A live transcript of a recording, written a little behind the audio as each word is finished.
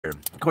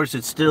Of course,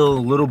 it's still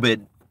a little bit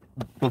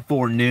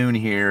before noon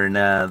here in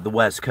the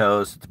West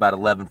Coast. It's about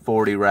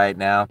 11:40 right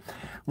now.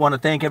 Want to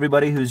thank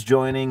everybody who's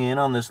joining in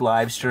on this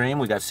live stream.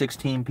 We got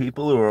 16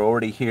 people who are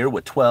already here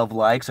with 12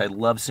 likes. I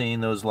love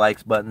seeing those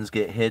likes buttons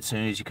get hit as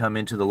soon as you come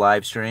into the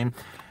live stream.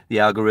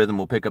 The algorithm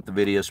will pick up the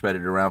video, spread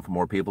it around for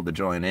more people to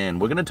join in.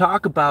 We're going to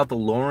talk about the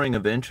lowering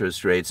of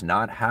interest rates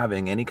not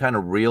having any kind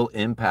of real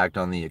impact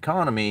on the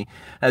economy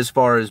as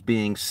far as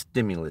being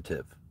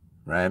stimulative.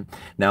 Right?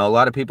 Now, a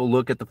lot of people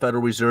look at the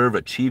Federal Reserve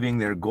achieving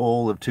their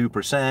goal of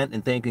 2%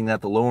 and thinking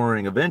that the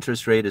lowering of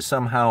interest rate is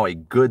somehow a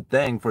good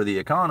thing for the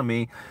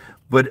economy.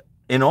 But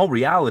in all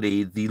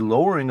reality, the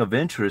lowering of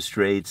interest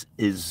rates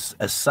is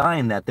a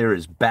sign that there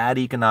is bad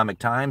economic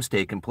times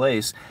taking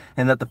place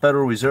and that the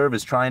Federal Reserve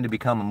is trying to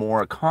become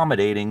more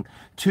accommodating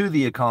to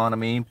the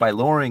economy by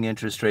lowering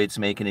interest rates,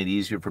 making it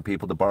easier for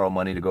people to borrow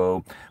money to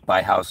go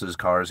buy houses,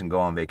 cars, and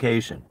go on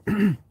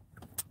vacation.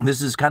 This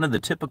is kind of the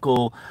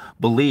typical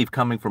belief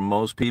coming from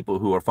most people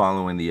who are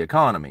following the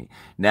economy.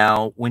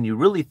 Now, when you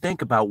really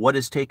think about what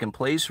is taking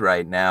place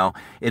right now,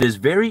 it is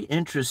very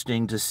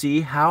interesting to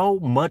see how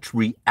much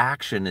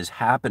reaction is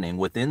happening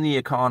within the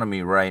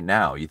economy right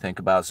now. You think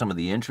about some of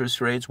the interest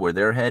rates, where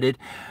they're headed,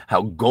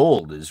 how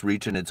gold is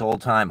reaching its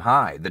all-time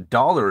high. The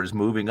dollar is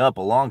moving up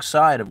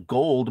alongside of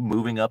gold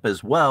moving up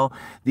as well.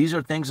 These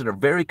are things that are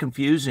very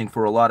confusing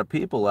for a lot of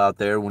people out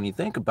there when you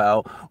think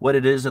about what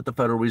it is that the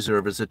Federal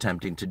Reserve is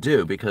attempting to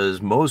do, because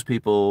most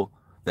people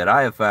that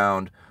I have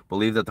found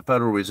believe that the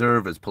Federal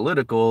Reserve is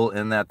political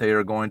and that they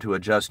are going to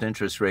adjust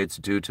interest rates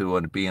due to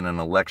it being an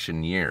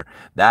election year.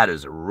 That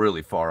is a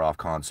really far off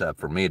concept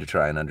for me to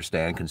try and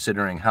understand,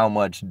 considering how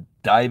much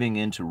diving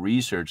into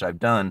research I've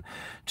done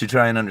to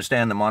try and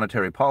understand the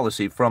monetary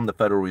policy from the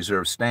Federal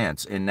Reserve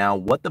stance. And now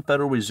what the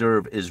Federal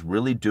Reserve is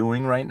really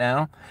doing right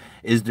now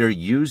is they're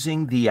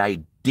using the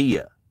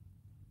idea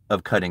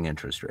of cutting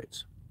interest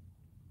rates.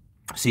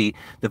 See,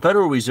 the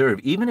Federal Reserve,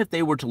 even if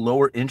they were to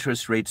lower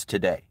interest rates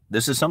today,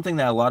 this is something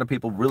that a lot of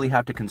people really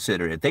have to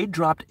consider. If they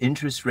dropped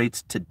interest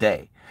rates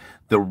today,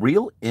 the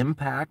real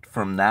impact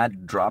from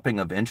that dropping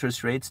of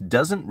interest rates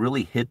doesn't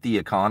really hit the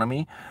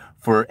economy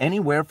for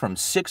anywhere from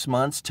 6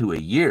 months to a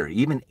year,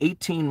 even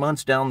 18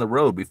 months down the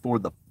road before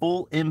the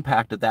full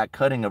impact of that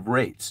cutting of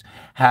rates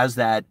has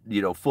that,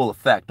 full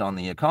effect on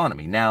the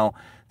economy. Now,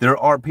 there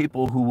are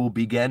people who will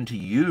begin to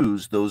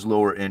use those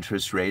lower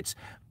interest rates,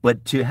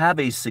 but to have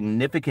a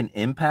significant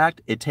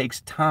impact, it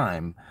takes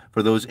time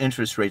for those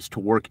interest rates to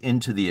work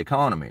into the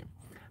economy.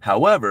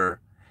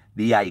 However,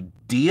 the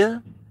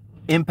idea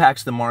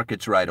impacts the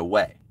markets right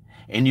away.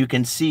 And you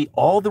can see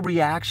all the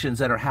reactions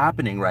that are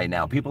happening right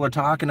now. People are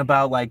talking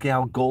about like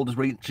how gold is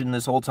reaching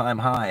this all-time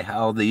high,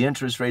 how the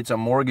interest rates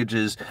on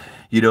mortgages,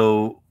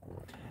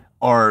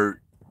 are,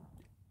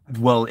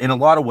 well, in a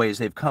lot of ways,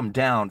 they've come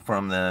down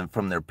from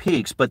their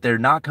peaks, but they're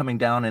not coming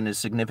down in a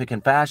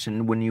significant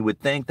fashion. When you would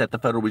think that the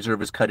Federal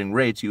Reserve is cutting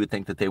rates, you would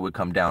think that they would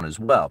come down as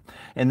well.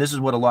 And this is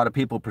what a lot of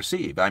people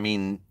perceive. I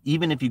mean,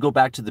 even if you go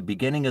back to the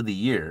beginning of the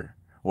year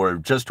or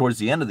just towards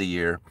the end of the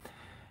year,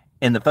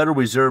 and the Federal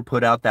Reserve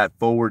put out that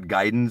forward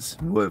guidance,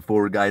 it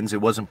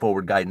wasn't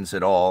forward guidance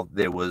at all.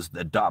 There was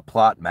the dot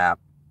plot map.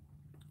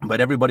 But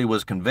everybody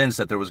was convinced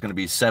that there was going to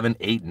be 7,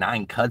 8,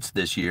 9 cuts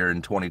this year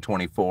in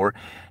 2024,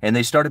 and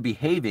they started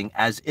behaving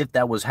as if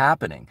that was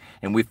happening.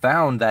 And we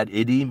found that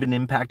it even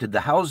impacted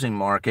the housing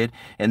market,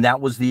 and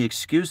that was the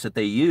excuse that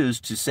they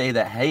used to say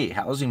that, hey,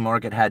 housing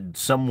market had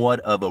somewhat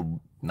of a,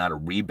 not a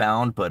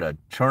rebound, but a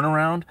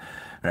turnaround,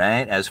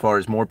 right? As far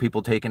as more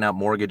people taking out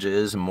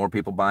mortgages and more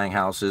people buying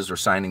houses or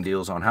signing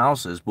deals on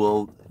houses.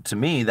 Well, to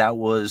me, that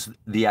was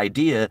the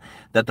idea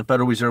that the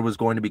Federal Reserve was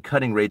going to be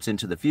cutting rates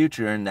into the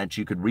future and that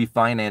you could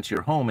refinance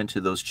your home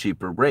into those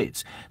cheaper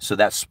rates. So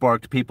that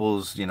sparked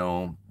people's,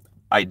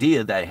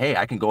 idea that, hey,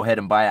 I can go ahead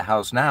and buy a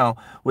house now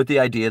with the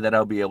idea that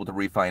I'll be able to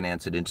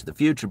refinance it into the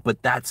future.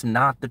 But that's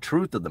not the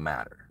truth of the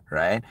matter.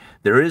 Right?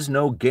 There is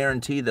no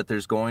guarantee that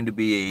there's going to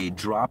be a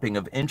dropping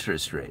of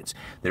interest rates.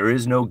 There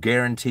is no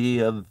guarantee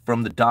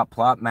from the dot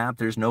plot map.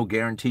 There's no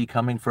guarantee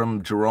coming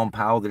from Jerome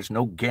Powell. There's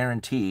no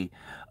guarantee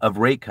of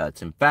rate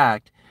cuts. In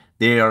fact,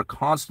 they are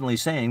constantly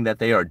saying that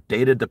they are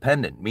data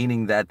dependent,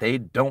 meaning that they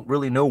don't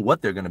really know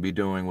what they're going to be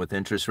doing with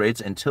interest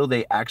rates until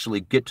they actually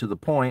get to the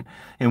point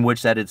in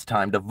which that it's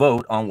time to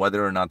vote on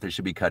whether or not they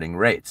should be cutting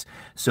rates.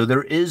 So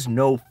there is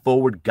no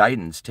forward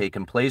guidance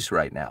taking place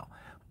right now.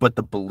 But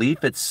the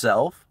belief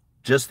itself,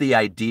 just the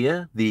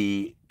idea,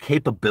 the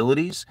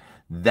capabilities,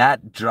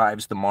 that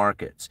drives the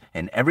markets.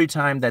 And every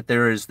time that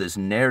there is this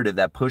narrative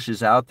that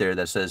pushes out there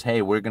that says,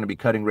 hey, we're going to be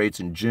cutting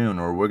rates in June,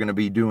 or we're going to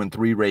be doing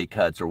 3 rate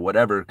cuts or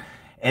whatever,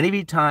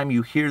 any time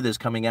you hear this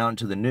coming out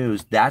into the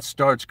news, that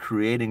starts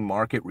creating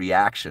market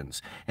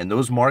reactions. And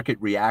those market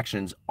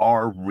reactions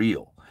are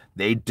real.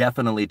 They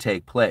definitely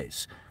take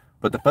place.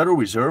 But the Federal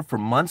Reserve for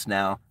months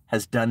now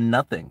has done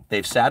nothing.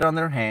 They've sat on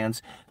their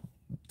hands.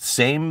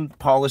 Same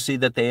policy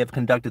that they have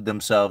conducted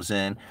themselves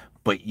in,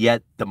 but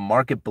yet the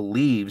market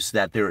believes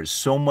that there is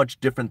so much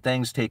different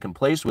things taking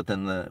place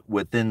within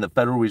the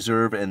Federal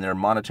Reserve and their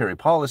monetary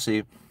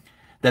policy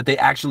that they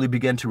actually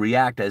begin to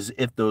react as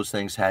if those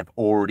things have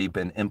already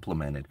been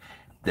implemented.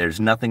 There's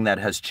nothing that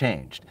has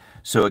changed.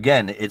 So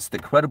again, it's the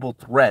credible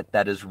threat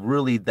that is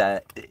really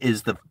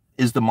is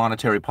the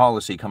monetary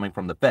policy coming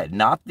from the Fed,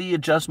 not the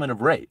adjustment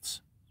of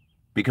rates,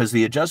 because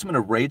the adjustment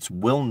of rates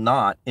will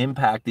not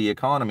impact the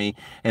economy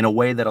in a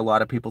way that a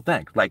lot of people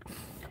think. Like,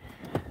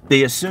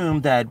 they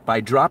assume that by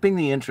dropping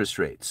the interest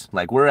rates,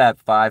 like we're at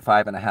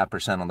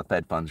 5.5% on the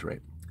Fed funds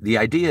rate. The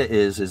idea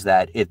is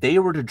that if they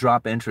were to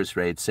drop interest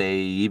rates, say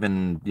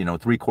even,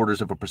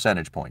 3/4 of a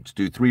percentage point,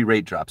 do 3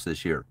 rate drops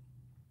this year,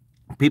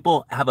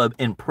 people have an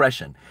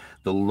impression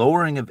the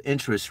lowering of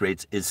interest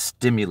rates is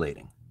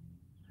stimulating.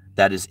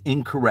 That is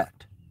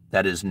incorrect.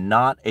 That is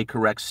not a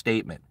correct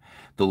statement.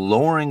 The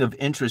lowering of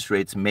interest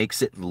rates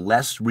makes it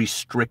less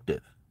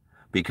restrictive,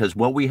 because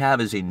what we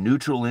have is a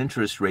neutral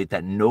interest rate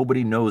that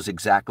nobody knows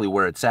exactly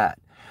where it's at.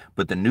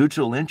 But the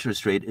neutral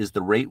interest rate is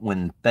the rate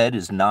when Fed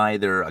is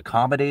neither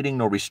accommodating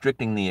nor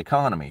restricting the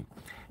economy,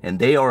 and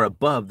they are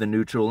above the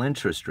neutral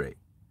interest rate.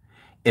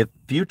 If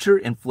future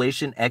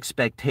inflation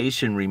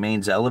expectation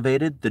remains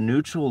elevated, the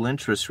neutral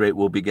interest rate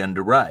will begin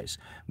to rise,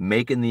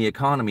 making the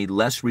economy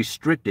less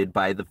restricted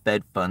by the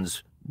Fed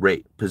funds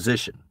rate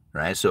position,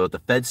 right? So if the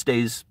Fed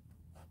stays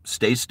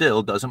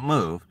still, doesn't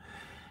move,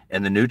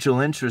 and the neutral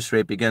interest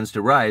rate begins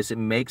to rise, it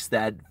makes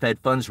that Fed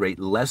funds rate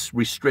less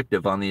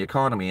restrictive on the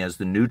economy as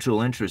the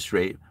neutral interest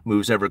rate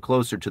moves ever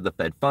closer to the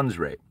Fed funds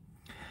rate.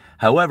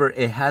 However,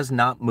 it has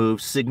not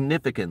moved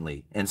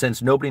significantly, and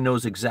since nobody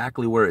knows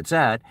exactly where it's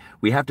at,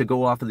 we have to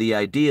go off of the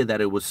idea that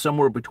it was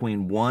somewhere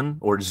between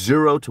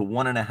 0 to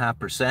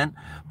 1.5%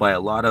 by a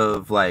lot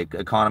of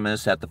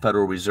economists at the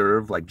Federal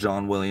Reserve, like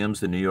John Williams,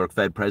 the New York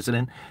Fed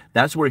president.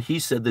 That's where he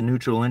said the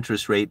neutral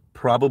interest rate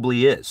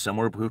probably is,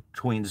 somewhere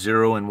between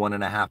 0 and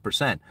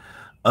 1.5%.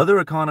 Other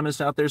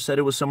economists out there said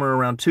it was somewhere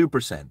around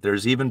 2%.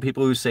 There's even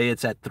people who say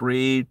it's at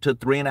 3 to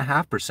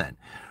 3.5%.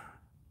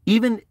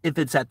 Even if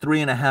it's at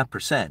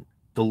 3.5%,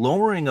 the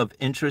lowering of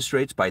interest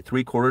rates by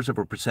 3/4 of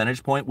a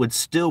percentage point would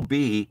still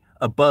be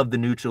above the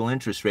neutral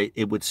interest rate.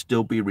 It would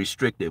still be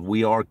restrictive.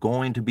 We are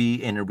going to be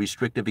in a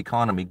restrictive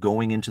economy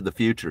going into the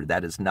future.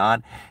 That is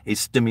not a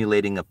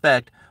stimulating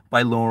effect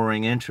by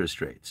lowering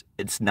interest rates.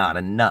 It's not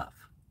enough,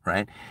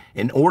 right?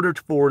 In order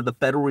for the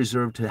Federal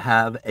Reserve to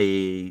have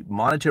a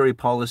monetary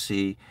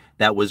policy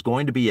that was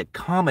going to be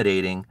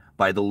accommodating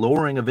by the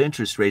lowering of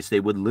interest rates, they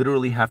would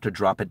literally have to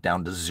drop it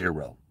down to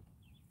 0.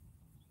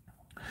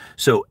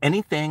 So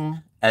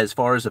anything as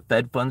far as a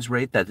Fed funds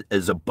rate that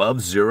is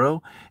above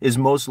 0 is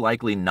most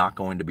likely not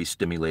going to be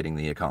stimulating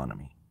the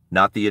economy,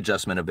 not the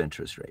adjustment of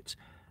interest rates.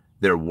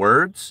 Their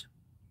words,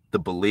 the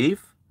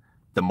belief,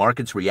 the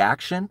market's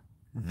reaction,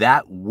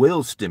 that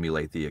will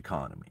stimulate the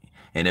economy.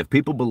 And if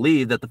people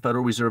believe that the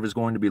Federal Reserve is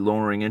going to be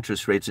lowering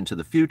interest rates into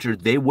the future,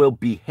 they will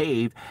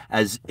behave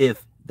as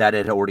if that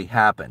had already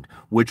happened,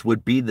 which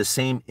would be the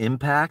same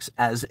impacts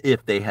as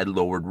if they had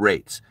lowered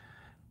rates.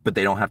 But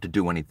they don't have to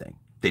do anything.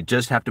 They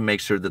just have to make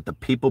sure that the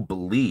people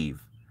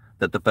believe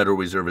that the Federal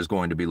Reserve is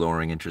going to be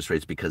lowering interest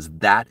rates, because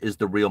that is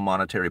the real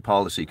monetary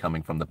policy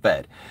coming from the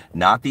Fed,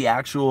 not the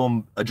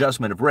actual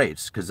adjustment of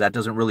rates, because that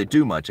doesn't really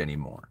do much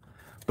anymore.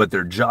 But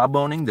their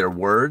jawboning, their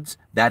words,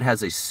 that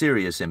has a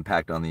serious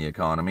impact on the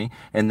economy,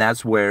 and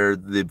that's where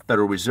the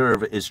Federal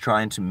Reserve is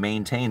trying to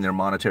maintain their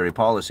monetary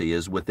policy,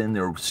 is within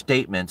their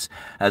statements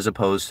as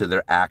opposed to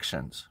their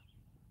actions.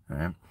 All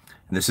right? And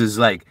this is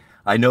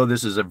I know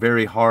this is a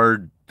very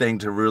hard thing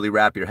to really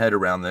wrap your head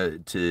around,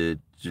 to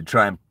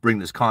try and bring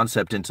this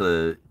concept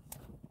into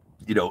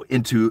to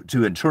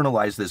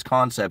internalize this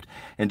concept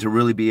and to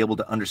really be able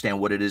to understand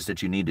what it is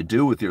that you need to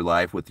do with your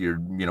life, with your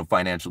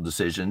financial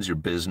decisions, your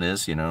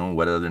business,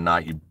 whether or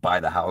not you buy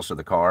the house or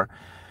the car.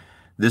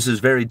 This is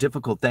very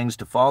difficult things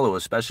to follow,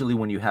 especially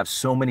when you have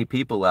so many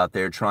people out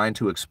there trying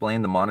to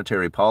explain the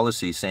monetary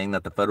policy, saying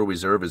that the Federal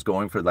Reserve is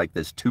going for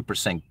this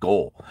 2%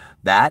 goal.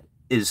 That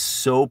is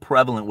so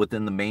prevalent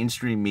within the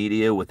mainstream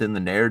media, within the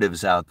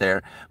narratives out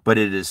there, but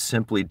it is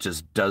simply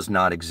just does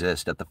not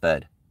exist at the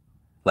Fed.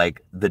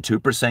 The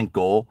 2%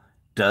 goal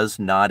does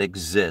not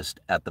exist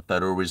at the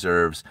Federal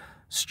Reserve's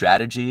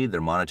strategy,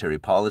 their monetary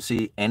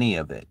policy, any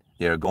of it.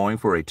 They are going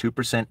for a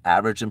 2%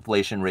 average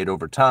inflation rate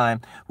over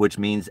time, which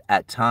means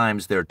at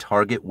times their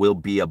target will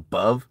be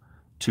above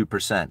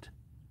 2%,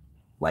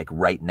 like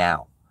right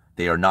now.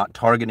 They are not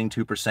targeting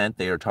 2%.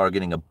 They are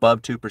targeting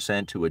above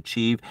 2% to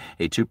achieve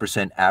a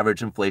 2%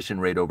 average inflation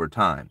rate over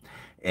time.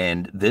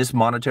 And this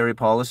monetary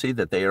policy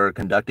that they are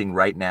conducting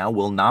right now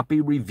will not be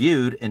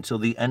reviewed until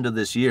the end of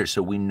this year.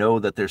 So we know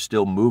that they're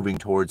still moving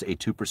towards a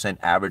 2%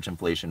 average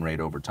inflation rate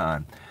over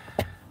time.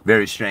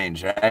 Very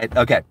strange, right?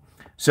 Okay.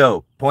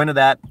 So point of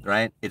that,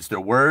 right? It's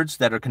their words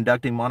that are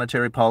conducting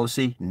monetary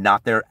policy,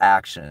 not their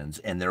actions.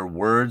 And their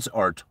words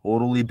are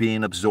totally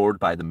being absorbed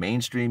by the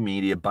mainstream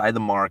media, by the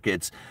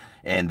markets,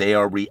 and they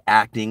are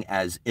reacting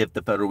as if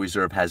the Federal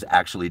Reserve has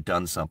actually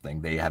done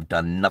something. They have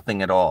done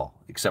nothing at all,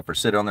 except for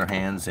sit on their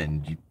hands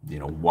and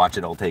watch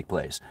it all take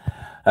place.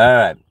 All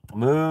right,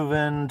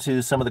 moving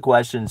to some of the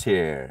questions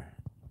here.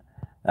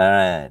 All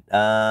right.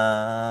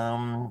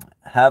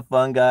 Have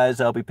fun, guys.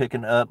 I'll be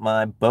picking up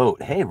my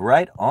boat. Hey,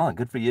 right on.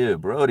 Good for you.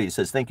 Brody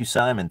says, thank you,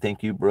 Simon.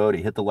 Thank you,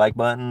 Brody. Hit the like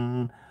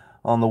button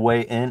on the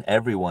way in,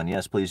 everyone.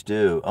 Yes, please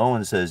do.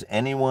 Owen says,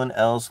 anyone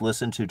else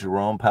listen to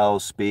Jerome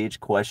Powell's speech?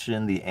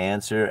 Question the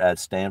answer at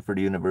Stanford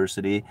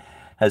University.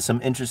 Has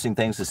some interesting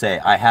things to say.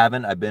 I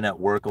haven't. I've been at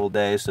work all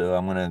day, so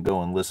I'm going to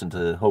go and listen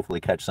to hopefully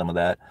catch some of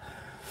that.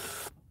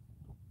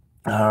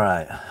 All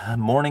right.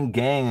 Morning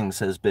gang,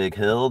 says Big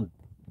Hill.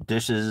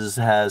 Dishes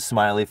has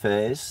smiley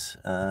face.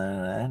 All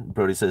right.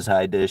 Brody says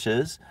hi,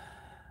 Dishes.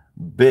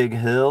 Big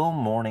Hill,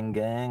 morning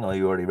gang. Oh,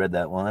 you already read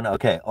that one.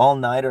 Okay.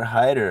 All-nighter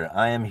hider.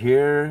 I am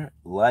here.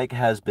 Like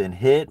has been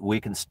hit. We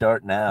can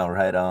start now.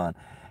 Right on.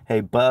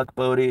 Hey, Buck,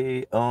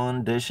 Bodie,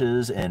 Owen,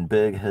 Dishes, and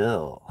Big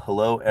Hill.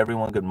 Hello,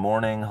 everyone. Good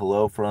morning.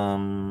 Hello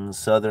from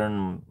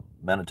southern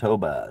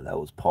Manitoba. That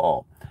was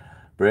Paul.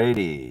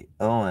 Brady,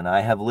 Owen,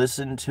 I haven't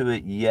listened to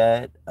it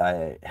yet.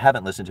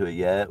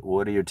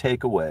 What are your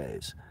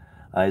takeaways?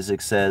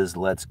 Isaac says,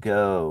 let's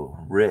go.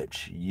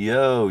 Rich,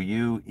 yo,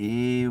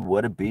 UE,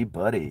 what a be,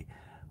 buddy.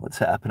 What's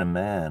happening,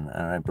 man?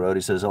 All right, Brody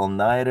says,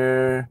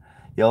 all-nighter.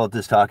 Y'all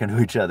just talking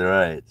to each other. All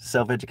right,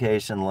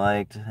 self-education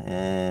liked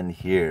and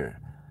here.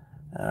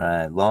 All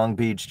right, Long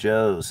Beach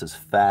Joe says,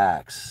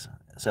 facts.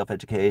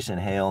 Self-education,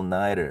 hey,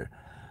 all-nighter.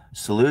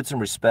 Salutes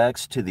and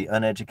respects to the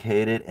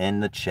uneducated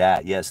in the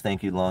chat. Yes,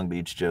 thank you, Long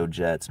Beach Joe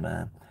Jets,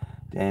 man.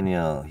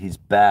 Daniel, he's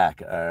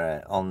back. All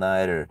right,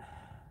 all-nighter.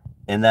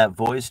 And that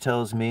voice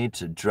tells me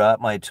to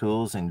drop my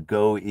tools and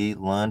go eat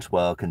lunch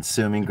while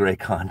consuming great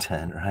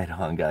content. Right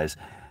on, guys.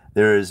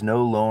 There is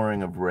no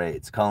lowering of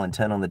rates. Calling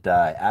 10 on the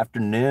die.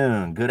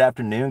 Afternoon. Good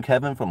afternoon,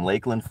 Kevin from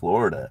Lakeland,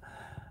 Florida.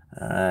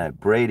 All right,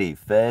 Brady,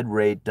 Fed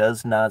rate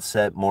does not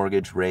set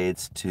mortgage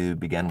rates to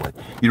begin with.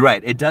 You're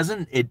right. It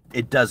doesn't.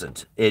 It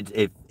doesn't.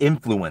 It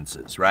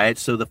influences, right?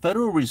 So the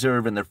Federal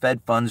Reserve and their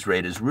Fed funds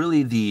rate is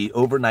really the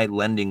overnight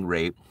lending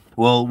rate.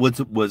 Well,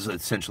 was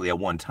essentially at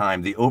one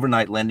time the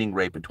overnight lending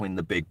rate between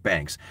the big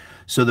banks.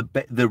 So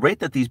the rate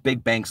that these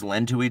big banks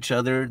lend to each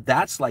other,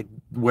 that's like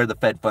where the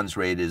Fed funds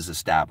rate is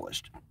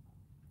established.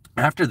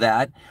 After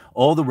that,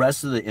 all the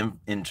rest of the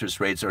interest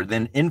rates are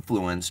then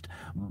influenced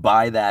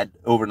by that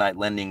overnight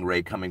lending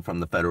rate coming from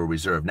the Federal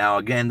Reserve. Now,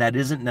 again, that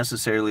isn't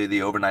necessarily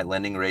the overnight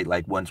lending rate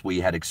like once we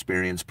had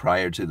experienced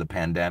prior to the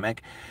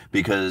pandemic,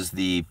 because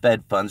the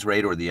Fed funds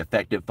rate or the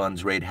effective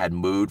funds rate had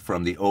moved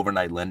from the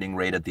overnight lending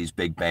rate at these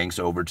big banks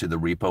over to the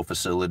repo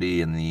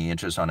facility and the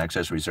interest on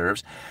excess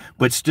reserves.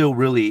 But still,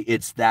 really,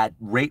 it's that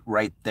rate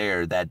right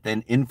there that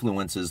then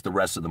influences the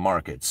rest of the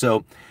market.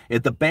 So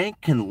if the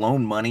bank can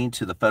loan money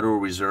to the Federal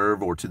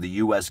Reserve or to the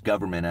U.S.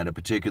 government at a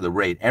particular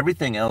rate,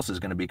 everything else is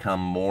going to become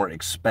more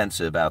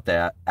expensive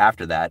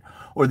after that,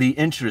 or the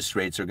interest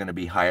rates are going to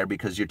be higher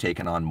because you're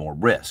taking on more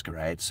risk,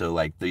 right? So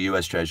like the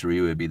U.S.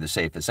 Treasury would be the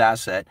safest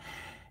asset.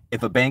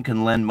 If a bank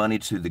can lend money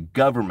to the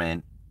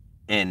government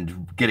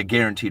and get a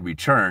guaranteed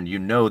return, you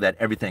know that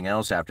everything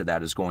else after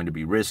that is going to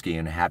be risky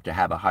and have to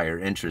have a higher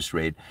interest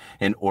rate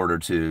in order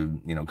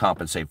to,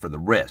 compensate for the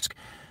risk.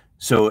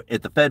 So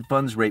if the Fed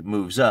funds rate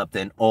moves up,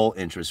 then all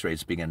interest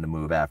rates begin to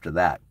move after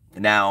that.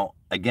 Now,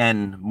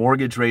 again,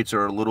 mortgage rates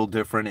are a little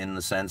different in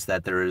the sense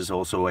that there is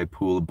also a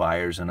pool of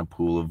buyers and a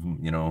pool of,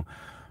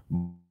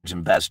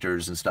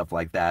 investors and stuff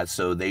like that.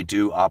 So they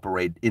do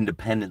operate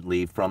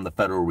independently from the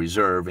Federal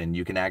Reserve, and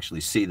you can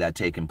actually see that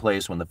taking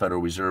place when the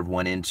Federal Reserve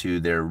went into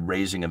their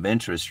raising of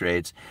interest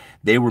rates.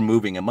 They were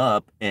moving them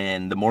up,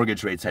 and the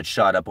mortgage rates had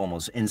shot up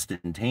almost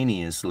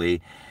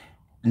instantaneously,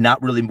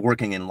 not really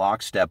working in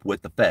lockstep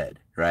with the Fed,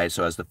 right?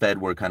 So as the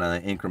Fed were kind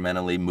of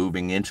incrementally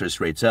moving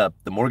interest rates up,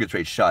 the mortgage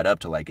rate shot up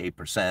to like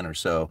 8% or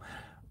so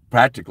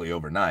practically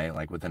overnight,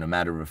 like within a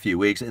matter of a few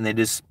weeks, and they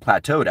just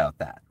plateaued out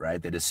that, right?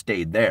 They just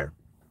stayed there.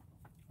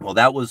 Well,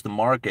 that was the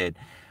market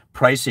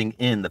pricing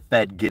in the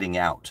Fed getting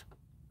out,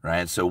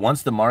 right? So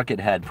once the market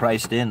had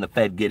priced in the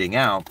Fed getting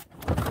out,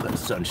 let the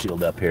sun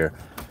shield up here,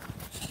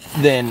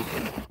 then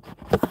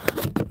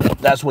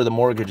that's where the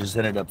mortgages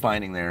ended up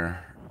finding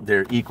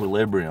their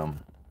equilibrium.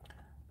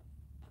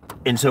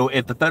 And so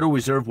if the Federal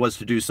Reserve was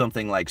to do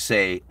something like,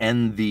 say,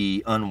 end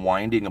the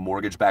unwinding of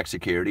mortgage-backed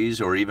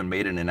securities, or even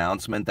made an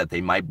announcement that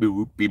they might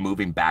be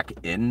moving back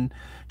in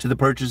to the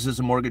purchases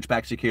of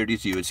mortgage-backed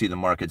securities, you would see the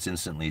markets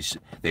instantly,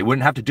 they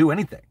wouldn't have to do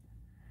anything.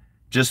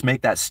 Just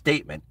make that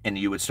statement and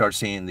you would start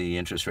seeing the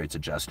interest rates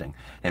adjusting.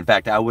 In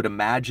fact, I would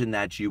imagine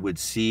that you would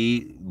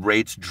see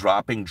rates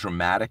dropping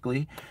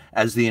dramatically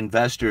as the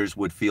investors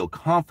would feel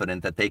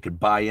confident that they could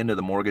buy into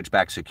the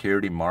mortgage-backed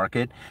security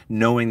market,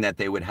 knowing that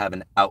they would have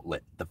an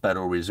outlet, the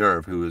Federal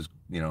Reserve, who is,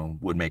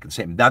 would make the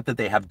same. Not that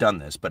they have done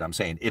this, but I'm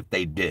saying if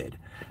they did,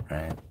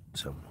 right?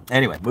 So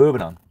anyway,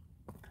 moving on.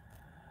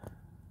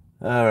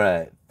 All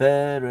right,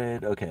 Fed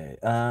rate, okay.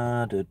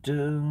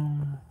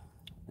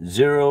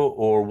 0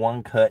 or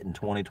 1 cut in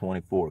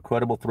 2024.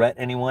 Credible threat,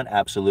 anyone?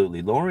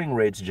 Absolutely. Lowering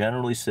rates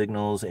generally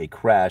signals a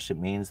crash. It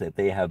means that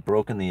they have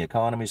broken the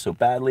economy so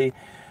badly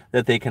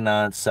that they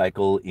cannot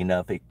cycle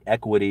enough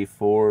equity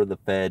for the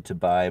Fed to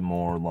buy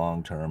more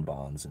long-term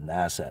bonds and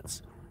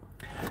assets.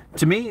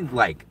 To me,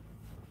 like,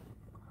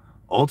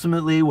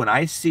 ultimately, when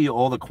I see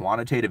all the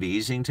quantitative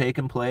easing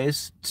taking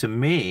place, to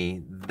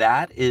me,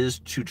 that is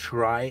to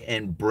try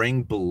and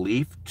bring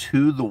belief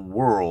to the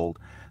world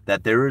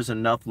that there is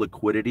enough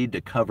liquidity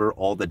to cover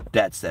all the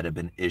debts that have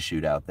been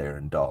issued out there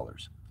in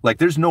dollars. Like,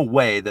 there's no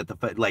way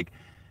that like,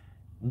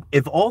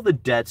 if all the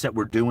debts that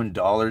were due in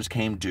dollars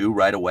came due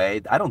right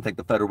away, I don't think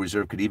the Federal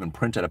Reserve could even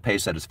print at a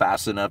pace that is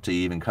fast enough to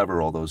even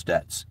cover all those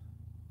debts.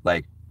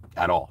 Like,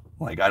 at all.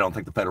 Like, I don't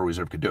think the Federal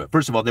Reserve could do it.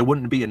 First of all, there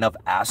wouldn't be enough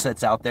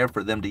assets out there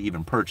for them to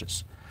even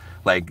purchase.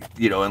 Like,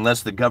 you know,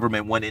 unless the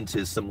government went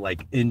into some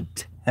like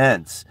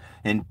intense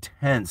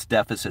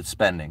deficit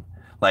spending,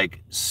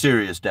 like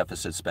serious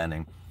deficit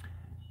spending,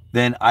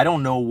 then I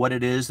don't know what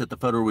it is that the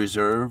Federal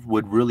Reserve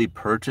would really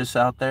purchase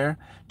out there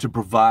to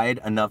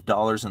provide enough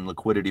dollars and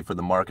liquidity for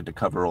the market to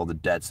cover all the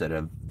debts that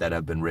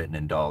have been written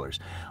in dollars.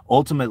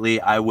 Ultimately,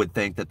 I would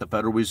think that the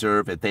Federal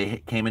Reserve, if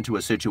they came into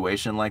a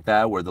situation like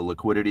that where the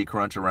liquidity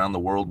crunch around the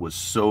world was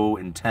so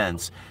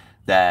intense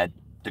that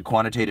the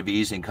quantitative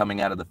easing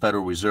coming out of the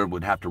Federal Reserve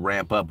would have to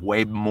ramp up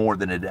way more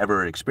than it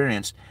ever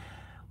experienced,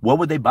 what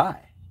would they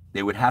buy?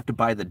 They would have to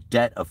buy the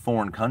debt of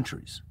foreign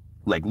countries.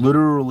 Like,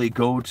 literally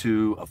go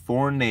to a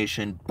foreign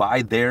nation,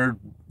 buy their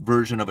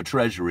version of a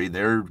treasury,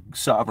 their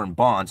sovereign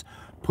bonds,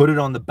 put it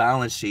on the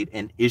balance sheet,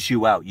 and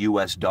issue out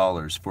US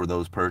dollars for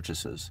those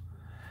purchases.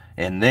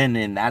 And then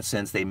in that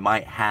sense, they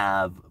might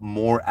have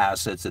more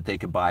assets that they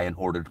could buy in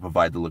order to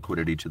provide the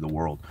liquidity to the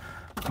world.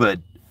 But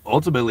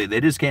ultimately,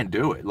 they just can't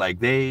do it. Like,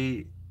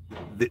 the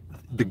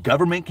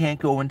government can't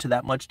go into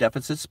that much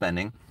deficit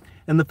spending,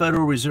 and the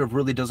Federal Reserve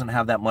really doesn't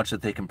have that much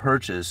that they can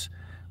purchase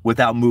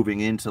without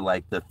moving into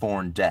like the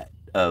foreign debt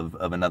of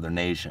another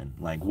nation.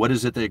 Like, what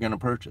is it they're going to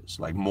purchase?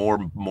 Like,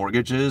 more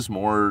mortgages,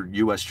 more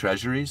US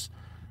treasuries?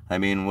 I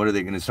mean, what are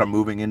they going to start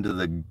moving into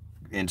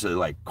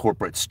like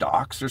corporate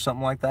stocks or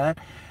something like that?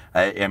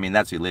 I mean,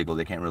 that's illegal.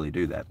 They can't really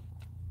do that.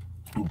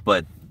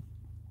 But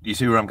you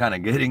see where I'm kind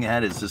of getting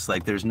at? It's just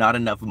like there's not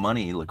enough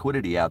money,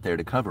 liquidity out there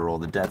to cover all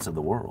the debts of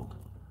the world.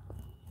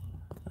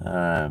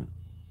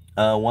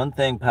 One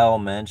thing Powell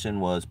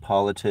mentioned was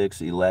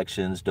politics,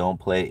 elections don't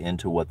play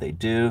into what they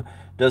do.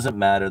 Doesn't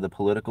matter, the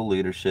political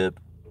leadership.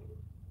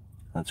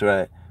 That's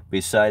right.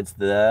 Besides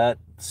that,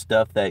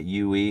 stuff that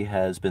UE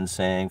has been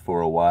saying for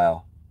a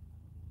while.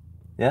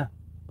 Yeah.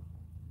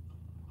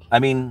 I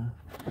mean,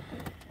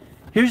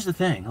 here's the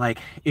thing. Like,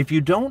 if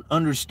you don't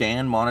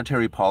understand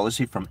monetary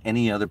policy from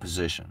any other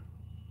position,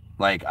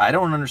 like, I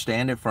don't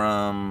understand it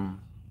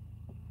from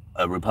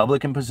a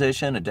Republican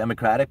position, a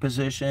Democratic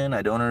position.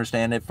 I don't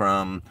understand it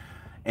from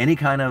any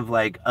kind of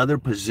like other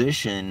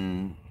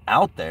position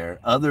out there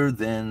other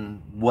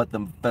than what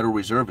the Federal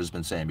Reserve has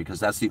been saying, because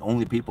that's the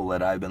only people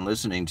that I've been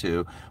listening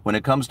to when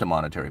it comes to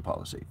monetary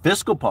policy.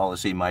 Fiscal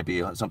policy might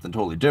be something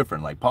totally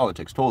different, like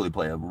politics totally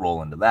play a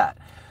role into that.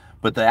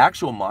 But the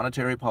actual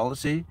monetary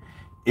policy,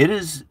 it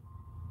is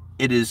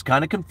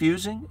kind of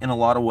confusing in a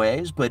lot of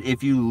ways, but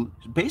if you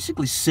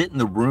basically sit in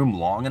the room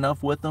long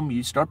enough with them,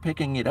 you start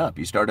picking it up,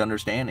 you start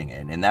understanding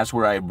it. And that's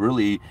where I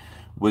really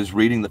was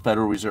reading the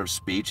Federal Reserve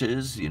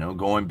speeches, you know,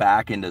 going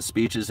back into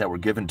speeches that were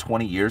given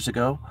 20 years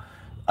ago.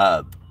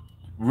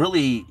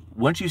 Really,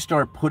 once you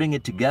start putting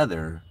it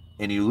together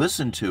and you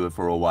listen to it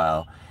for a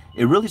while,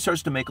 it really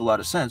starts to make a lot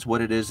of sense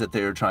what it is that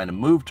they're trying to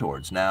move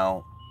towards.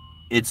 Now,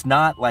 it's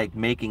not like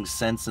making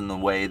sense in the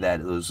way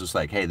that it was just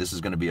like, hey, this is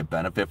going to be a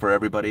benefit for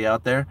everybody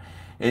out there.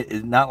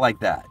 It's not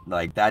like that.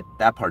 Like, that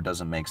part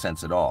doesn't make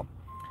sense at all.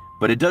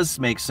 But it does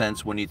make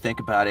sense when you think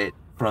about it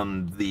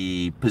from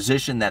the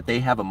position that they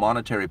have a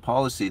monetary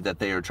policy that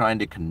they are trying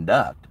to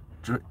conduct,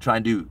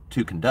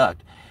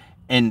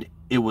 and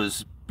it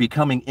was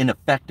becoming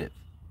ineffective.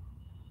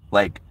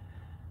 Like,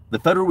 the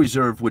Federal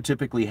Reserve would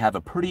typically have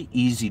a pretty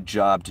easy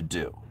job to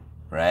do,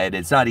 right?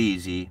 It's not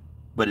easy,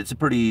 but it's a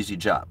pretty easy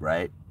job,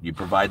 right? You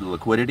provide the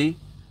liquidity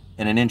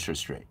and an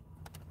interest rate.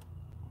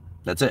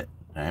 That's it,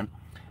 right?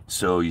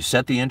 So you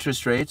set the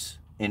interest rates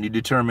and you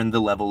determine the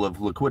level of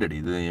liquidity,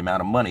 the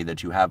amount of money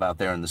that you have out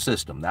there in the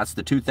system. That's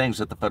the two things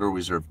that the Federal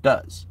Reserve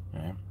does,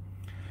 right?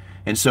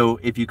 And so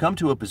if you come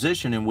to a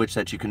position in which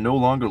that you can no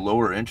longer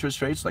lower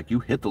interest rates, like you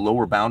hit the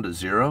lower bound of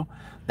zero,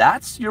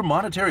 that's your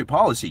monetary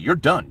policy. You're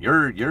done.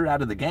 You're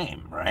out of the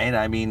game, right?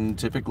 I mean,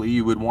 typically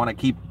you would want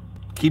to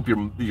keep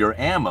your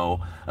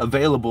ammo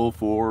available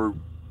for,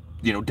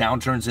 you know,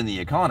 downturns in the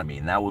economy,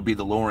 and that would be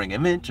the lowering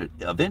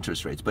of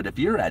interest rates. But if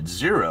you're at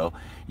zero,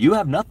 you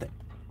have nothing.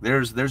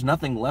 There's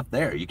nothing left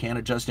there. You can't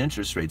adjust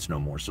interest rates no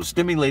more. So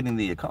stimulating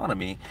the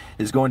economy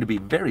is going to be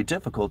very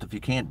difficult if you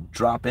can't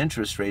drop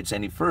interest rates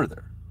any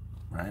further,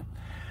 right?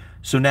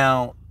 So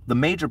now the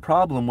major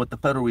problem with the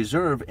Federal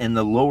Reserve and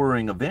the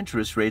lowering of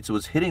interest rates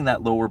was hitting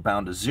that lower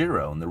bound of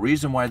zero. And the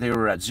reason why they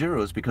were at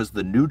zero is because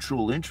the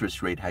neutral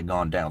interest rate had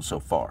gone down so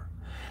far.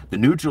 The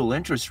neutral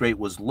interest rate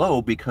was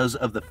low because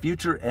of the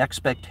future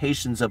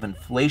expectations of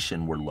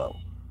inflation were low,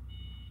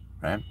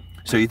 right?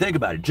 So you think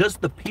about it,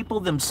 just the people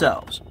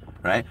themselves,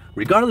 right?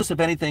 Regardless of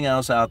anything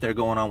else out there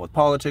going on with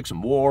politics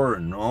and war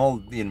and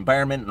all the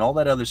environment and all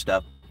that other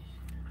stuff,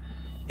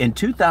 in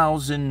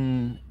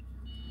 2000,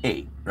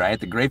 2008, right,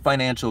 the great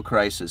financial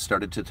crisis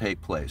started to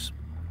take place,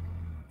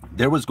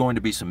 there was going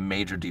to be some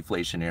major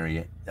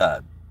deflationary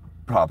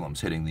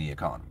problems hitting the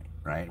economy.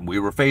 Right? And we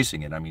were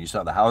facing it. I mean, you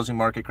saw the housing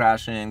market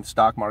crashing,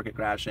 stock market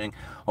crashing,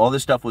 all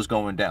this stuff was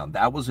going down.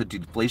 That was a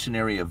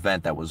deflationary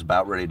event that was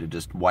about ready to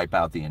just wipe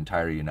out the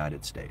entire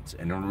United States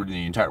and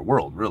the entire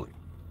world, really.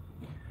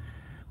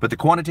 But the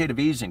quantitative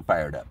easing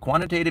fired up.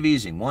 Quantitative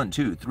easing 1,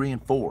 2, 3,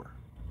 and 4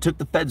 took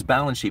the Fed's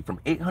balance sheet from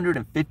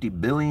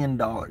 $850 billion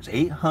to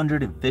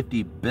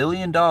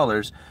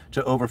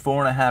over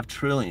 $4.5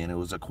 trillion. It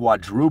was a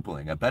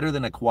quadrupling, better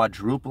than a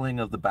quadrupling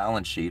of the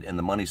balance sheet and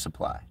the money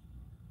supply.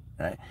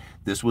 Right?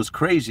 This was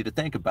crazy to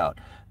think about.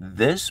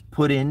 This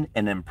put in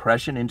an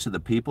impression into the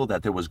people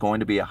that there was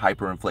going to be a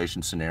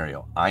hyperinflation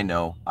scenario. I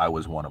know I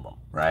was one of them,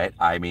 right?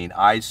 I mean,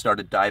 I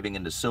started diving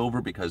into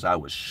silver because I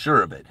was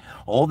sure of it.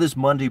 All this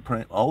money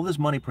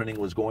printing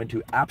was going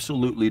to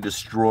absolutely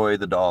destroy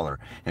the dollar.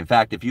 In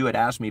fact, if you had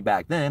asked me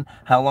back then,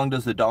 how long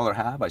does the dollar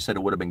have? I said it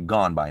would have been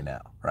gone by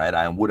now, right?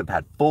 I would have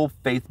had full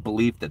faith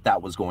belief that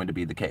that was going to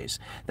be the case,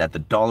 that the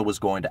dollar was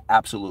going to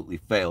absolutely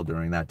fail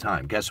during that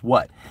time. Guess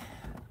what?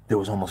 There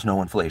was almost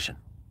no inflation.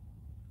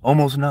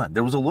 Almost none.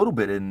 There was a little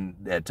bit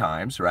at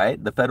times,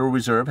 right? The Federal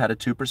Reserve had a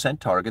 2%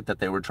 target that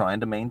they were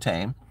trying to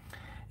maintain,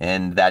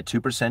 and that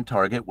 2%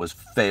 target was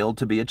failed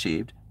to be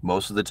achieved.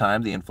 Most of the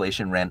time, the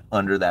inflation ran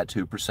under that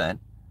 2%.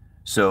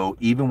 So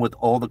even with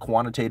all the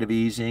quantitative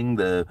easing,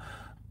 the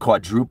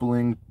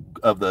quadrupling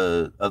of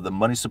the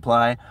money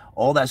supply,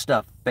 all that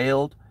stuff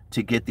failed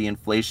to get the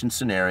inflation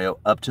scenario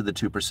up to the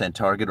 2%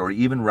 target or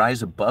even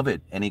rise above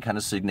it in any kind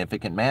of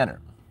significant manner.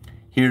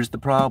 Here's the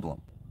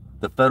problem.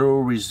 The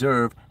Federal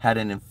Reserve had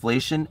an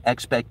inflation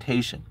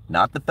expectation,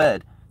 not the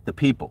Fed, the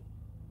people,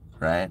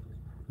 right?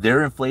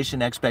 Their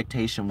inflation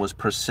expectation was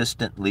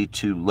persistently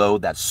too low.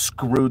 That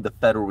screwed the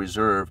Federal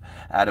Reserve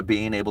out of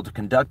being able to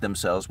conduct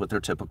themselves with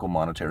their typical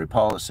monetary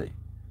policy.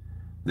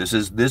 This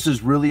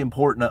is really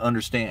important to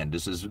understand.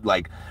 This is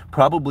like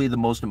probably the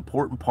most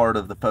important part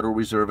of the Federal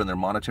Reserve and their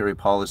monetary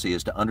policy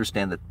is to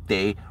understand that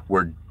they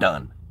were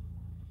done,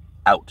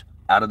 out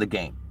of the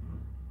game,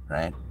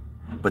 right?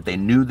 But they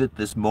knew that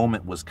this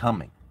moment was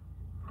coming,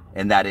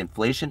 and that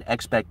inflation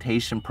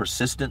expectation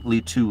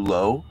persistently too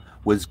low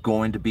was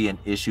going to be an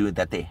issue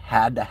that they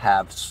had to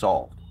have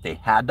solved. They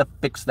had to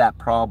fix that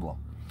problem.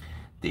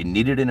 They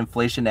needed an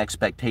inflation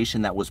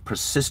expectation that was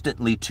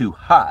persistently too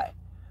high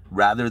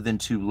rather than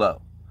too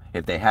low.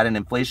 If they had an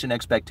inflation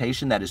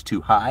expectation that is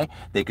too high,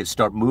 they could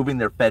start moving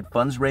their Fed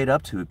funds rate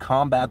up to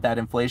combat that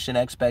inflation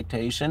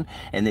expectation,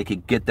 and they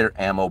could get their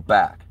ammo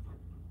back.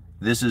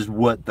 This is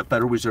what the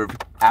Federal Reserve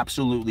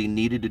absolutely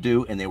needed to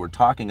do, and they were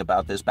talking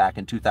about this back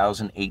in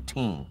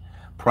 2018,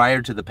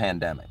 prior to the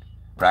pandemic,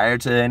 prior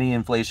to any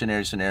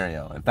inflationary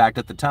scenario. In fact,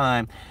 at the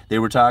time, they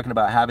were talking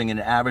about having an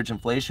average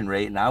inflation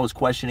rate, and I was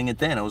questioning it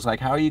then. I was like,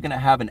 how are you going to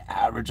have an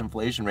average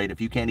inflation rate if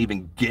you can't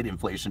even get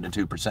inflation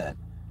to 2%?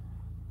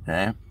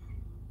 Okay?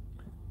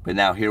 But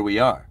now here we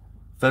are.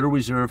 Federal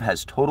Reserve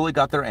has totally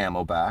got their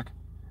ammo back.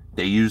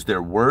 They use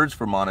their words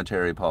for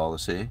monetary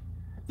policy.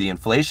 The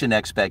inflation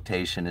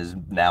expectation is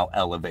now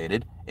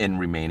elevated and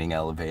remaining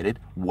elevated,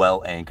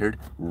 well anchored,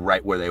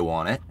 right where they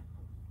want it.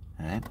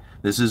 Right?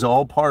 This is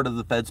all part of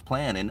the Fed's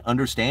plan, and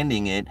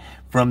understanding it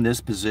from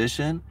this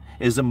position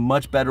is a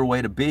much better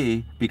way to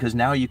be, because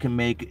now you can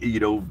make,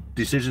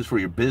 decisions for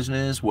your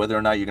business, whether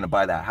or not you're going to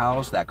buy that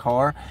house, that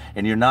car,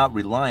 and you're not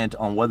reliant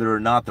on whether or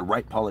not the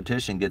right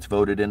politician gets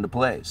voted into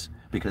place,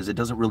 because it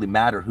doesn't really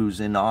matter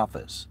who's in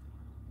office.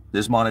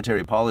 This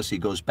monetary policy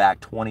goes back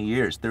 20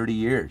 years, 30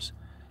 years.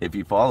 If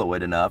you follow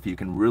it enough, you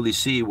can really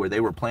see where they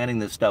were planning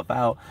this stuff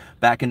out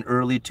back in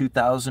early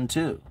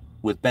 2002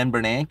 with Ben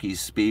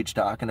Bernanke's speech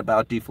talking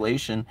about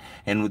deflation,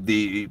 and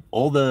with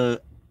all the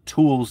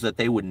tools that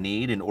they would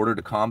need in order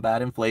to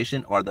combat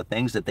inflation are the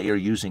things that they are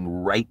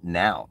using right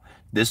now.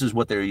 This is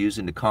what they're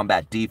using to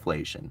combat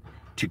deflation,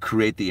 to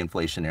create the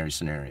inflationary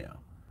scenario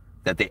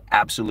that they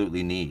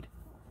absolutely need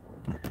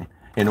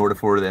in order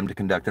for them to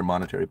conduct their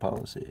monetary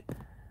policy.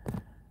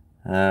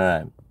 All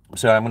right.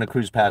 So I'm going to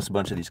cruise past a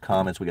bunch of these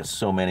comments. We got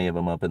so many of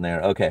them up in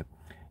there. Okay.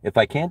 If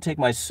I can't take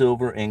my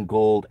silver and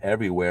gold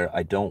everywhere,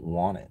 I don't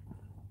want it.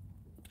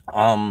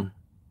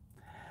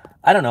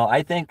 I don't know.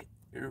 I think,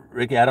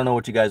 Ricky, I don't know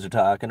what you guys are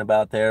talking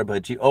about there,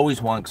 but you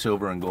always want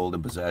silver and gold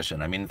in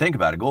possession. I mean, think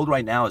about it. Gold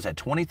right now is at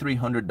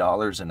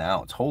 $2,300 an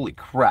ounce. Holy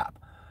crap.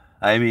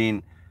 I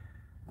mean,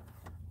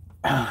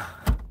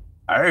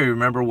 I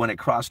remember when it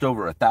crossed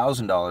over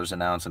 $1,000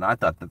 an ounce, and I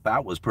thought that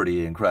that was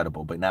pretty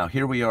incredible. But now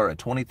here we are at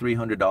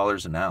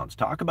 $2,300 an ounce.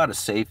 Talk about a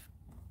safe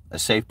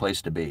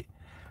place to be.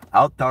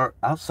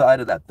 Outside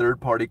of that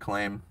third-party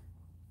claim,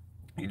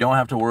 you don't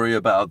have to worry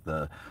about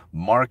the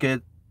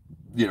market,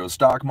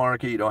 stock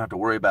market. You don't have to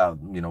worry about,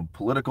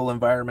 political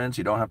environments.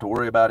 You don't have to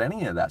worry about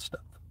any of that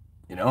stuff.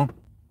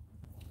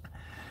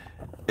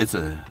 It's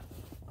a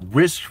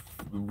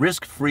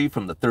risk-free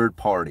from the third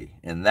party,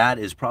 and that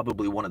is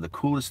probably one of the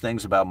coolest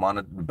things about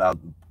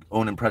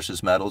owning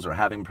precious metals or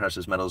having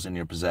precious metals in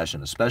your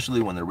possession,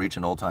 especially when they're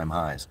reaching all-time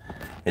highs.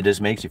 It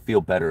just makes you feel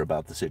better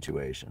about the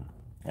situation.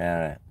 All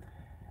right.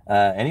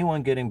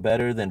 Anyone getting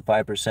better than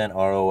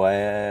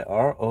 5%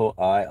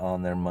 ROI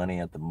on their money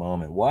at the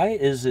moment? Why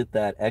is it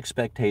that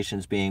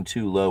expectations being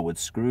too low would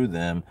screw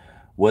them?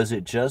 Was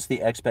it just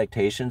the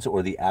expectations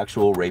or the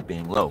actual rate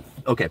being low?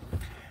 Okay,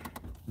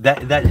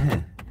 that that's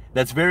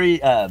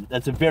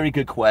that's a very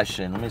good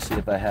question. Let me see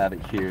if I have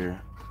it here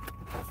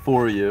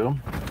for you.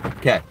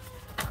 Okay.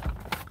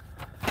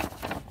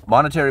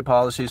 Monetary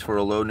policies for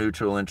a low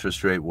neutral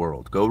interest rate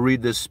world. Go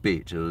read this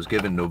speech. It was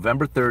given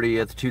November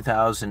 30th,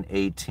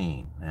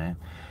 2018. Okay?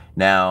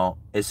 Now,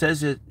 it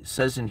says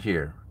in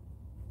here,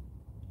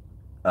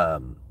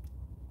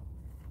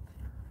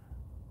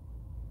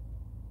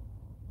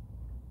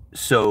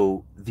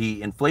 so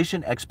the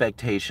inflation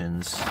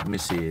expectations, let me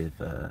see if,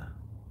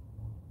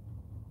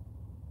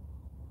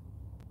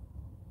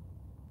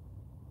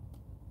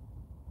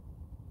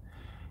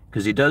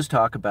 because he does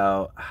talk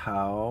about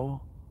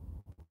how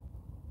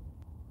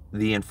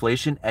the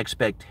inflation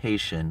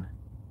expectation,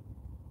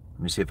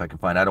 let me see if I can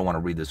find, I don't want to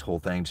read this whole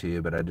thing to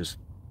you, but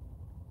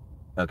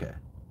okay.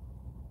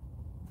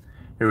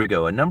 Here we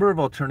go. A number of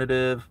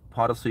alternative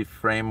policy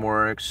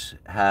frameworks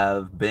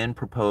have been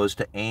proposed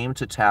to aim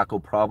to tackle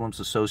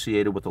problems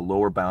associated with a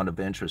lower bound of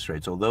interest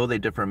rates. Although they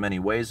differ in many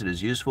ways, it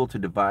is useful to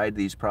divide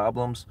these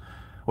problems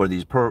or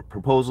these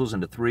proposals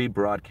into three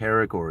broad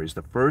categories.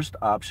 The first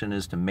option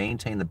is to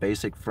maintain the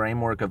basic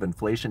framework of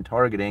inflation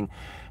targeting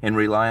and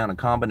rely on a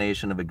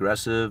combination of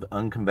aggressive,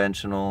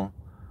 conventional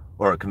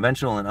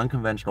and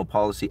unconventional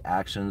policy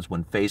actions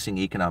when facing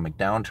economic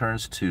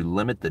downturns to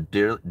limit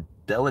the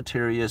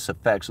deleterious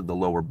effects of the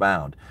lower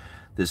bound.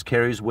 This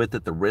carries with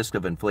it the risk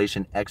of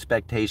inflation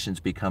expectations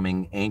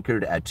becoming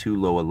anchored at too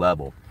low a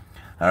level.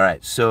 All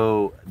right,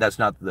 so that's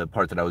not the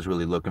part that I was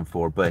really looking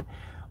for, but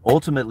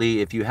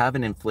ultimately, if you have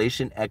an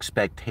inflation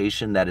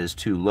expectation that is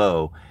too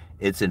low,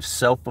 it's a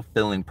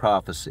self-fulfilling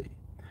prophecy.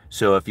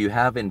 So if you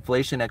have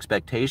inflation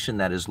expectation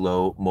that is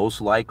low, most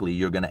likely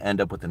you're going to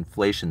end up with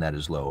inflation that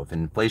is low. If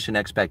inflation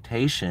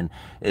expectation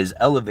is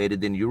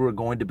elevated, then you are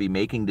going to be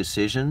making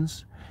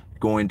decisions,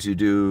 going to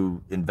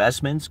do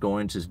investments,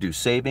 going to do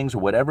savings, or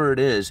whatever it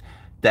is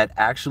that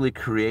actually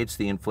creates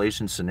the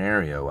inflation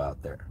scenario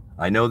out there.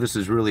 I know this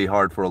is really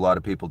hard for a lot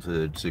of people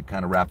to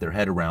kind of wrap their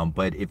head around,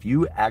 but if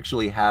you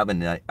actually have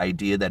an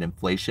idea that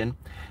inflation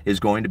is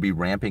going to be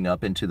ramping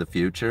up into the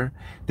future,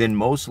 then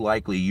most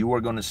likely you are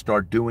going to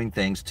start doing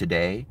things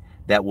today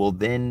that will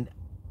then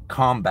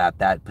combat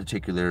that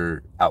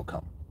particular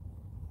outcome.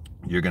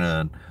 You're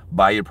going to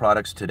buy your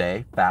products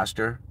today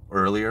faster,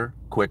 earlier,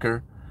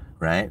 quicker,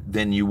 right,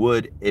 than you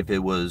would if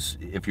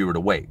you were to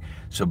wait.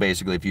 So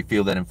basically, if you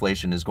feel that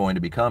inflation is going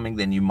to be coming,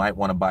 then you might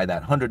want to buy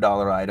that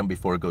 $100 item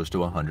before it goes to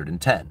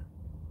 110.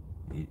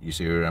 You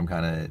see where I'm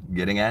kind of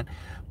getting at?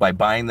 By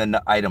buying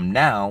the item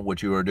now,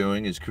 what you are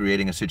doing is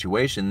creating a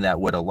situation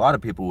that what a lot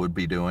of people would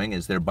be doing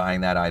is they're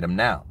buying that item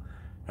now,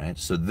 right?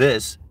 So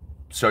this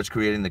starts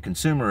creating the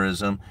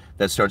consumerism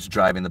that starts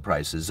driving the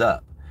prices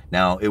up.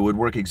 Now, it would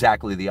work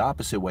exactly the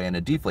opposite way in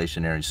a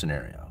deflationary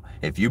scenario.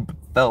 If you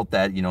felt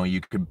that,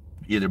 you could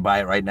either buy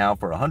it right now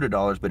for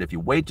 $100, but if you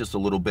wait just a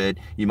little bit,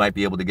 you might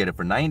be able to get it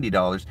for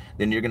 $90,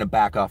 then you're going to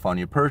back off on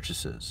your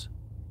purchases.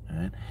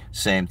 Right?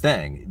 Same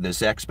thing.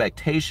 This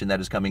expectation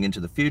that is coming into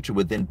the future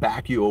would then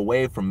back you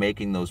away from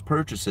making those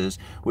purchases,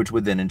 which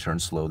would then in turn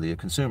slow the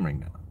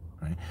consuming down.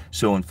 Right?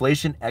 So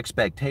inflation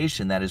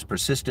expectation that is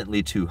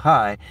persistently too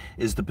high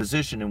is the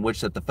position in which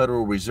that the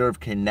Federal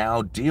Reserve can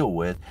now deal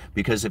with,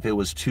 because if it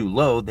was too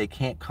low, they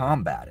can't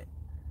combat it.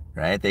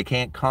 Right? They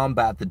can't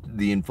combat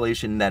the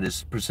inflation that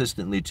is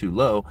persistently too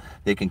low.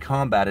 They can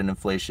combat an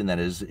inflation that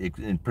is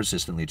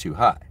persistently too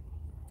high.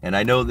 And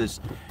I know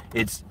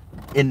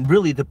and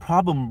really the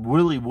problem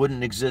really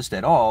wouldn't exist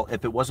at all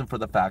if it wasn't for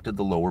the fact that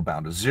the lower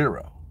bound is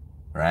zero,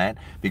 right?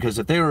 Because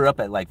if they were up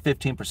at like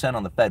 15%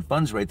 on the Fed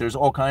funds rate, there's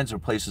all kinds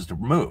of places to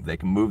move. They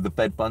can move the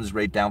Fed funds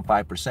rate down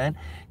 5%,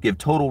 give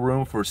total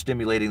room for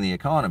stimulating the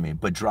economy.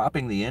 But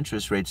dropping the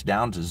interest rates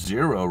down to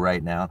zero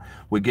right now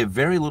would give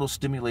very little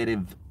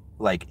stimulative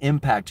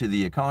impact to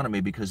the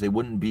economy, because they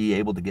wouldn't be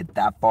able to get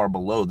that far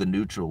below the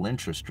neutral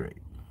interest rate.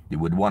 They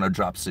would want to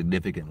drop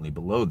significantly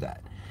below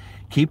that.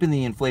 Keeping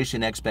the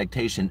inflation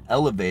expectation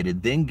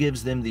elevated then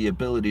gives them the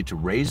ability to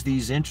raise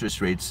these interest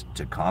rates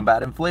to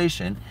combat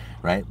inflation,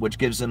 right? Which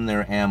gives them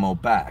their ammo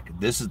back.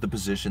 This is the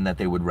position that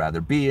they would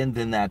rather be in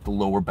than that the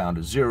lower bound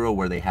of zero,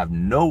 where they have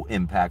no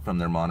impact from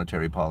their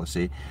monetary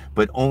policy,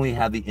 but only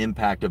have the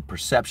impact of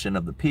perception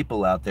of the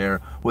people out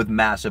there with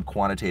massive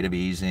quantitative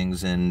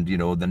easings and,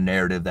 the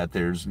narrative that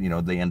there's,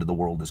 the end of the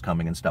world is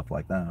coming and stuff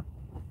like that.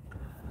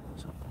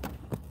 So,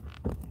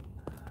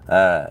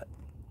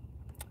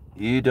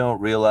 you don't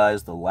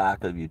realize the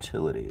lack of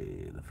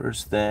utility. The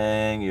first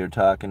thing you're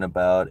talking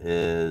about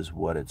is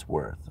what it's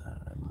worth.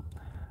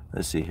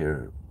 Let's see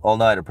here.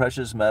 All-nighter,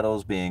 precious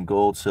metals being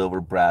gold, silver,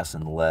 brass,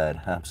 and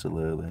lead.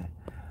 Absolutely.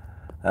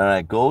 All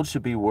right, gold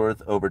should be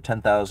worth over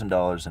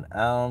 $10,000 an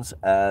ounce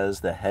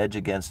as the hedge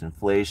against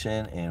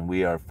inflation, and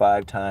we are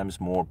 5 times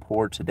more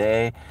poor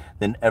today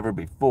than ever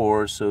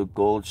before, so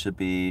gold should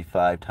be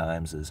 5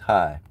 times as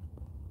high.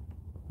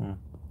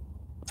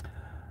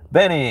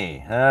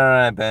 Benny. All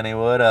right, Benny,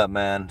 what up,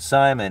 man?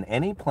 Simon,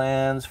 any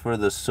plans for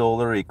the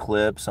solar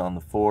eclipse on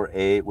the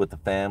 4/8 with the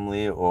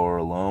family or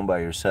alone by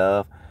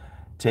yourself?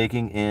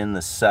 Taking in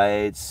the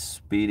sights,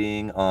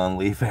 speeding on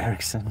Leif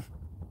Erikson?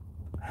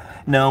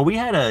 No, we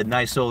had a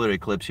nice solar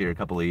eclipse here a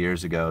couple of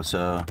years ago,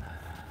 so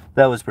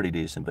that was pretty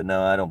decent. But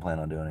no, I don't plan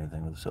on doing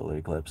anything with the solar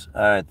eclipse.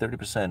 All right,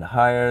 30%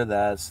 higher.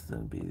 That's the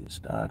B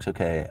stocks.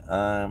 Okay.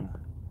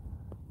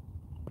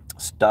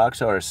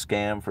 Stocks are a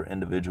scam for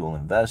individual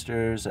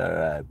investors. All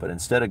right, but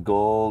instead of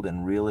gold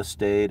and real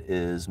estate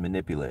is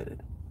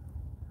manipulated.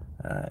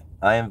 All right,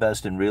 I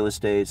invest in real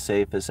estate,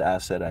 safest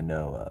asset I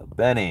know of.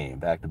 Benny,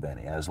 back to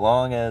Benny. As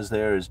long as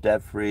there is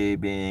debt-free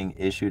being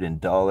issued in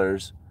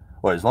dollars,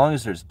 or as long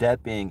as there's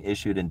debt being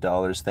issued in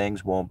dollars,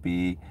 things won't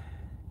be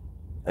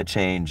a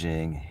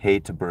changing.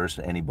 Hate to burst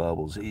any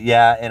bubbles.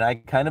 Yeah, and I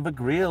kind of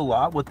agree a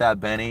lot with that,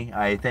 Benny.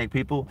 I think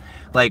people,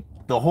 like,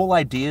 the whole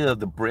idea of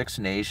the BRICS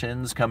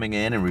nations coming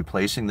in and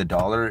replacing the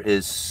dollar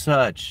is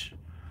such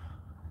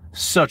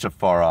a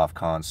far off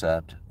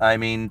concept. I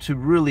mean, to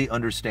really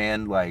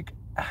understand like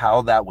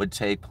how that would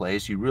take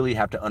place, you really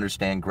have to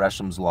understand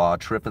Gresham's law,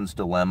 Triffin's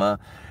dilemma,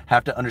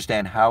 have to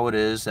understand how it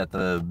is that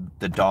the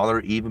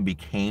dollar even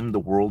became the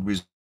world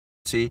reserve.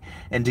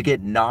 And to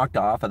get knocked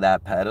off of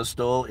that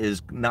pedestal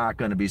is not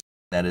going to be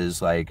that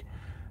is like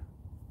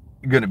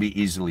going to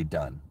be easily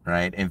done,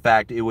 right? In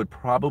fact, it would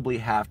probably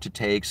have to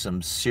take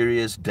some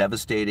serious,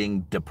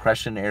 devastating,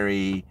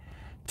 depressionary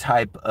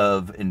type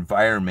of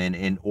environment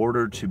in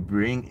order to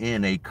bring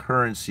in a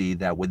currency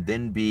that would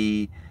then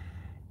be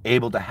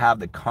able to have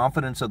the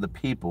confidence of the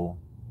people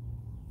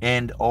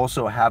and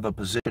also have a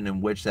position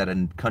in which that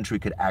a country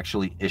could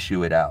actually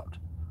issue it out.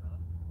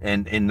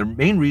 And the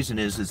main reason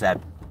is that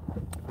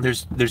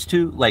there's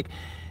two, like,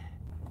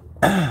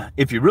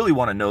 if you really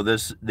want to know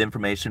the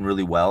information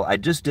really well, I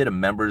just did a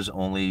members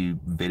only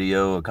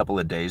video a couple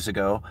of days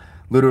ago.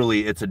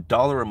 Literally, it's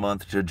 $1 a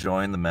month to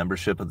join the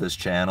membership of this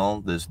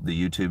channel, the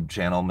YouTube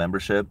channel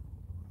membership.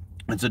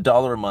 It's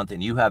 $1 a month,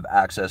 and you have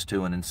access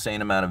to an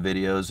insane amount of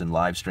videos and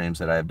live streams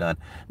that I have done.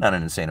 Not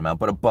an insane amount,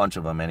 but a bunch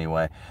of them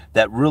anyway,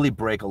 that really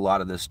break a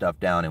lot of this stuff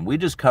down. And we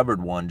just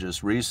covered one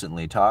just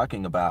recently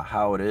talking about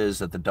how it is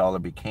that the dollar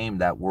became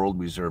that world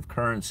reserve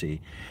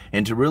currency.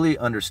 And to really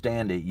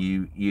understand it,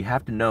 you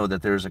have to know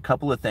that there's a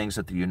couple of things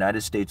that the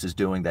United States is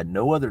doing that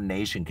no other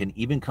nation can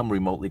even come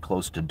remotely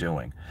close to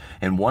doing.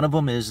 And one of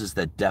them is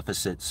that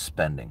deficit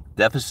spending,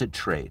 deficit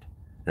trade.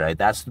 Right?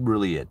 That's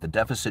really it, the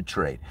deficit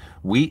trade.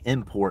 We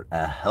import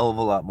a hell of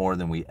a lot more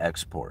than we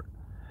export.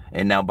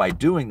 And now by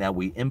doing that,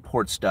 we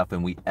import stuff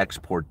and we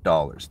export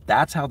dollars.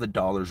 That's how the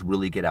dollars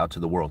really get out to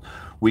the world.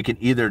 We can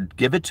either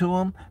give it to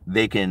them,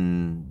 they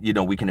can,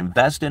 we can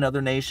invest in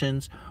other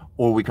nations,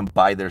 or we can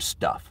buy their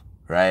stuff,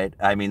 right?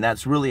 I mean,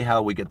 that's really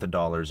how we get the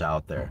dollars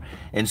out there.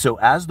 And so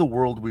as the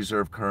world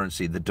reserve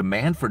currency, the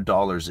demand for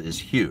dollars is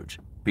huge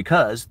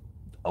because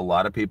a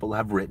lot of people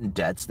have written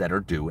debts that are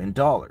due in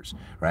dollars,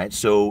 right?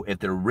 So if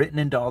they're written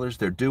in dollars,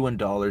 they're due in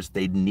dollars,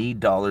 they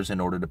need dollars in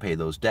order to pay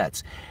those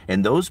debts.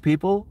 And those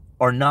people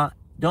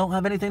don't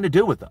have anything to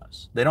do with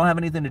us. They don't have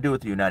anything to do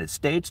with the United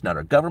States, not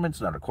our governments,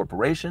 not our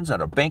corporations,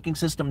 not our banking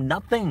system,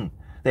 nothing.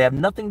 They have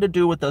nothing to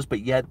do with us,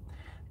 but yet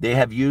they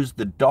have used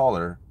the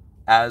dollar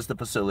as the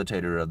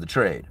facilitator of the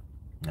trade.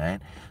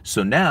 Right?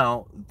 So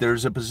now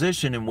there's a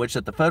position in which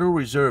that the Federal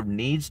Reserve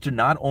needs to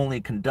not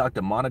only conduct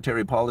a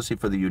monetary policy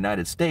for the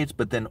United States,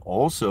 but then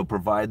also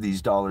provide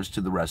these dollars to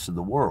the rest of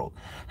the world.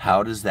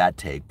 How does that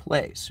take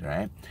place,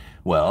 right?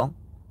 Well,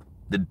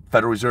 the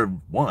Federal Reserve,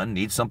 one,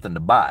 needs something to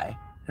buy,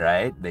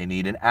 right? They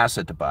need an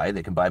asset to buy.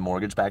 They can buy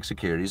mortgage-backed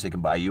securities. They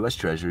can buy U.S.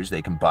 Treasuries.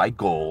 They can buy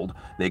gold.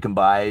 They can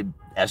buy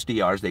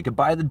SDRs. They can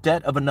buy the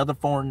debt of another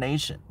foreign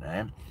nation,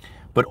 right?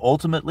 But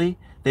ultimately,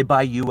 they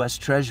buy U.S.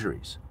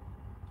 Treasuries.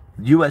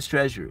 U.S.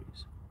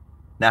 Treasuries.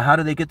 Now, how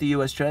do they get the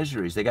U.S.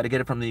 Treasuries? They got to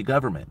get it from the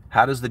government.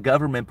 How does the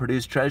government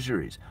produce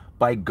treasuries?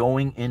 By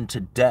going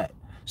into debt.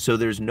 So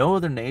there's no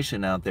other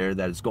nation out there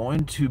that is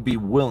going to be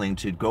willing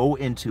to go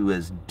into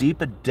as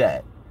deep a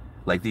debt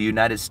like the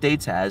United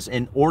States has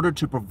in order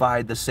to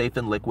provide the safe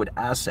and liquid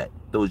asset,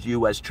 those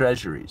U.S.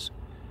 Treasuries.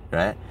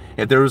 Right?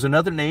 If there was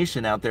another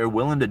nation out there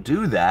willing to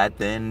do that,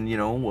 then,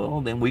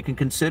 then we can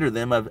consider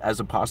them as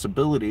a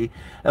possibility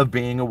of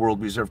being a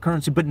world reserve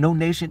currency. But no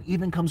nation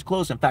even comes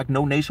close. In fact,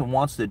 no nation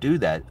wants to do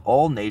that.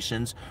 All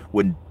nations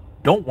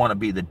don't want to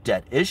be the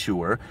debt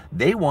issuer.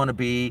 They want to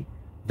be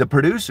the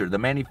producer, the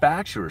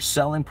manufacturer,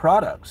 selling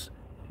products,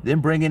 then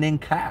bringing in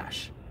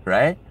cash,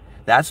 right?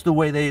 That's the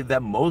way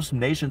that most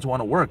nations want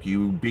to work.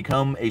 You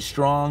become a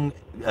strong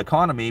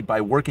economy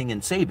by working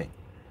and saving,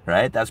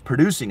 right? That's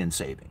producing and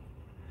saving.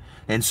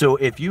 And so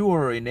if you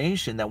are a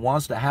nation that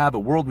wants to have a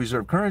world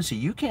reserve currency,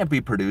 you can't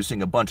be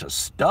producing a bunch of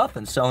stuff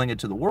and selling it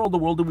to the world. The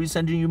world will be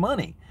sending you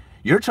money.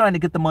 You're trying to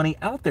get the money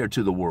out there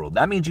to the world.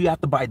 That means you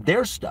have to buy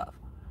their stuff.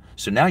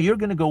 So now you're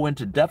going to go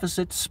into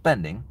deficit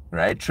spending,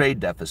 right? Trade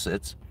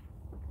deficits,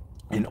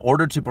 in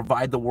order to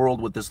provide the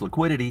world with this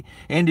liquidity,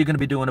 and you're going to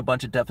be doing a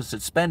bunch of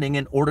deficit spending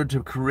in order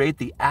to create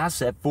the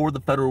asset for the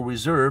Federal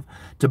Reserve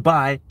to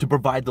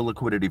provide the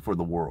liquidity for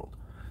the world.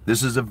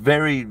 This is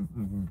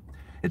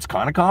it's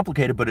kind of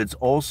complicated, but it's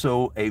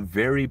also a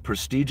very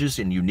prestigious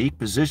and unique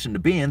position to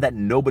be in that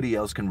nobody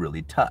else can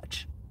really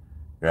touch,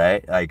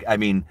 right? Like, I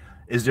mean,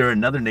 is there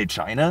another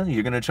China?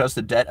 You're going to trust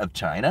the debt of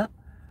China?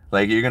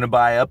 Like, you're going to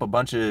buy up a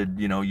bunch of,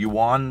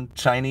 yuan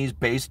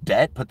Chinese-based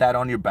debt, put that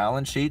on your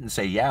balance sheet and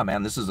say, yeah,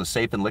 man, this is a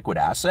safe and liquid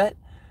asset?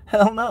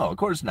 Hell no, of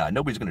course not.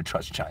 Nobody's going to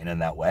trust China in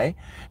that way.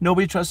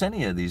 Nobody trusts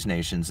any of these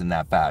nations in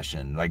that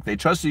fashion. Like, they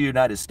trust the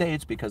United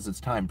States because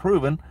it's time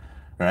proven,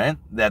 right?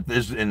 That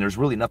there's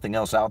really nothing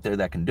else out there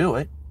that can do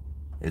it.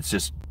 It's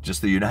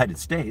just the United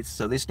States,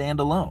 so they stand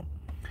alone.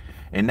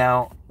 And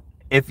now,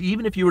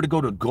 even if you were to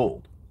go to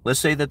gold, let's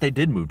say that they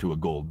did move to a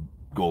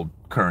gold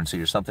currency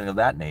or something of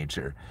that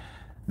nature,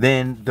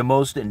 then the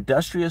most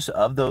industrious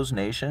of those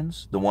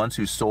nations, the ones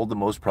who sold the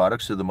most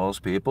products to the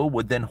most people,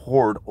 would then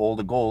hoard all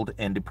the gold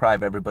and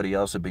deprive everybody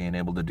else of being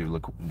able to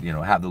do,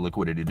 have the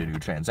liquidity to do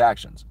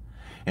transactions.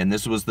 And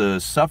this was the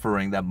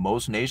suffering that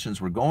most nations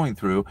were going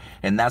through,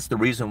 and that's the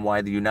reason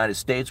why the United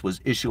States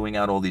was issuing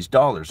out all these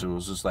dollars. It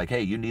was just like,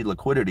 hey, you need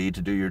liquidity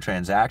to do your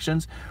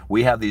transactions.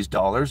 We have these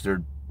dollars.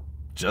 They're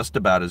just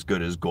about as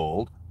good as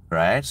gold.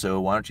 Right? So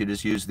why don't you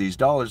just use these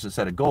dollars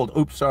instead of gold?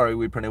 Oops, sorry,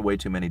 we printed way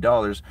too many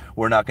dollars.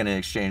 We're not going to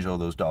exchange all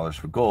those dollars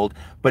for gold.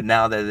 But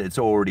now that it's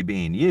already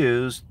being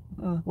used,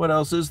 what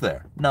else is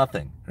there?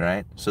 Nothing,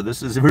 right? So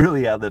this is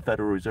really how the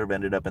Federal Reserve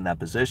ended up in that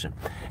position.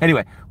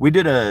 Anyway, we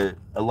did not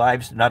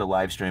a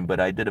live stream,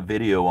 but I did a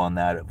video on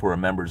that for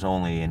members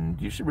only,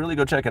 and you should really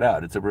go check it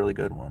out. It's a really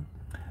good one.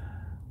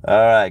 All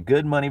right,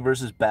 good money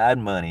versus bad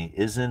money.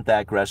 Isn't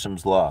that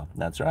Gresham's law?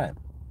 That's right.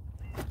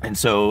 And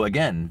so,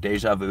 again,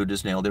 deja vu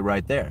just nailed it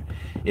right there.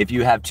 If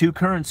you have two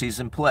currencies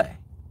in play,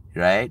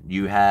 right,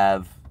 you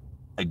have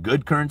a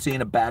good currency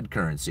and a bad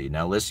currency.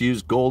 Now, let's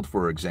use gold,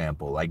 for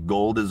example. Like,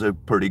 gold is a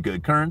pretty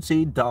good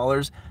currency.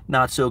 Dollars,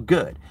 not so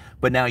good.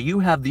 But now you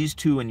have these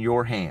two in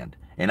your hand,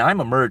 and I'm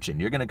a merchant.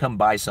 You're going to come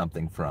buy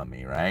something from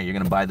me, right? You're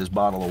going to buy this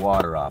bottle of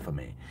water off of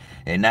me.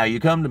 And now you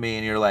come to me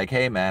and you're like,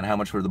 hey, man, how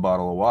much for the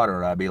bottle of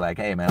water? I'd be like,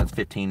 hey, man, it's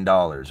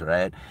 $15,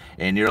 right?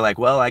 And you're like,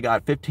 well, I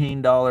got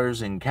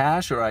 $15 in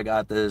cash, or I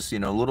got this,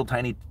 little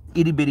tiny,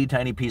 itty-bitty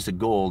tiny piece of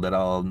gold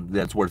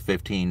that's worth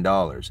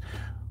 $15.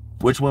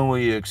 Which one will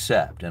you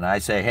accept? And I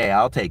say, hey,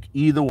 I'll take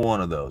either one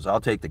of those.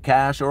 I'll take the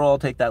cash, or I'll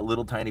take that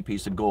little tiny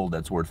piece of gold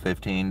that's worth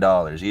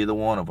 $15, either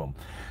one of them.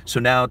 So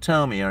now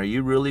tell me, are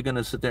you really going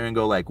to sit there and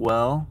go like,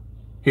 well,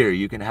 here,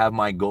 you can have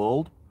my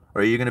gold?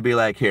 Or are you going to be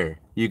like, here,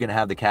 you can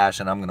have the cash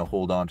and I'm going to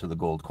hold on to the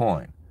gold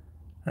coin?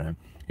 Right?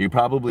 You're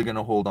probably going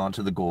to hold on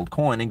to the gold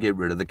coin and get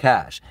rid of the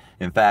cash.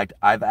 In fact,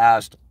 I've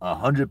asked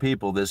 100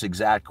 people this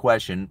exact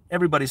question.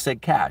 Everybody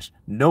said cash.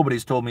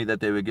 Nobody's told me that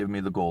they would give me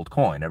the gold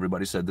coin.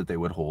 Everybody said that they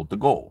would hold the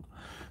gold.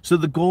 So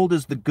the gold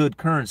is the good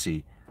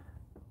currency,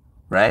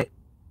 right?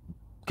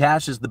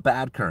 Cash is the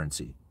bad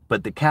currency.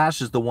 But the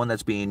cash is the one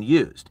that's being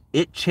used.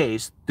 It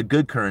chased the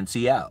good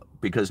currency out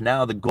because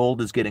now the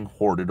gold is getting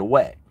hoarded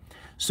away.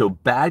 So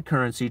bad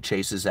currency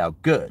chases out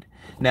good.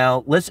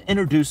 Now, let's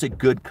introduce a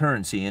good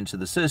currency into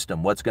the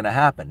system. What's going to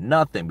happen?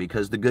 Nothing,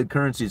 because the good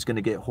currency is going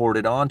to get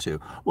hoarded onto.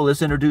 Well,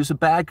 let's introduce a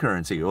bad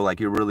currency. Well, like,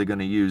 you're really going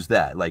to use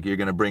that. Like, you're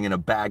going to bring in a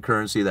bad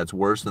currency that's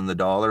worse than the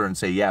dollar and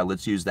say, yeah,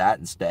 let's use that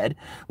instead.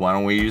 Why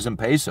don't we use in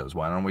pesos?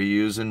 Why don't we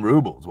use in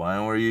rubles? Why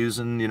don't we use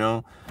in,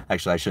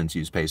 actually, I shouldn't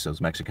use pesos.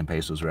 Mexican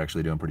pesos are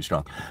actually doing pretty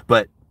strong.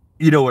 But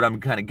you know what I'm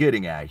kind of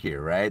getting at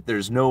here, right?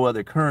 There's no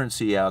other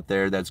currency out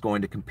there that's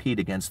going to compete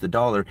against the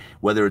dollar,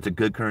 whether it's a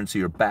good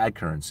currency or bad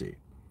currency,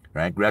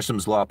 right?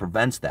 Gresham's law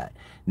prevents that.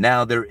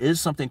 Now, there is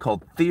something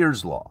called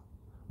Thayer's law,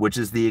 which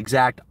is the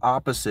exact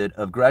opposite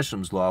of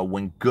Gresham's law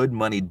when good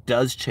money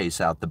does chase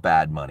out the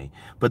bad money.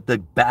 But the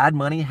bad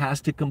money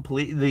has to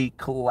completely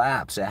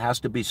collapse. It has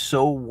to be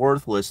so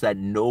worthless that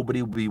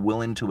nobody will be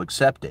willing to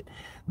accept it.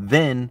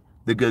 Then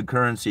the good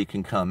currency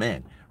can come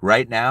in.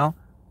 Right now,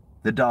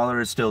 the dollar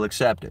is still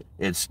accepted.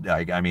 It's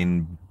like, I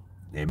mean,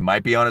 it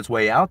might be on its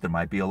way out. There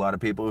might be a lot of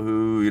people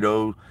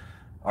who,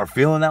 are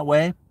feeling that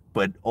way.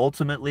 But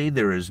ultimately,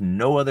 there is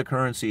no other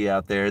currency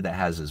out there that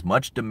has as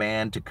much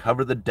demand to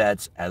cover the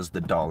debts as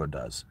the dollar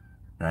does,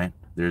 right?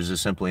 There's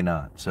just simply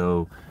not.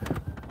 So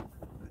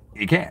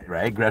you can't,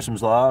 right?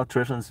 Gresham's law,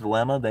 Triffin's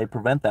dilemma, they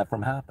prevent that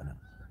from happening.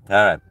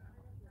 All right.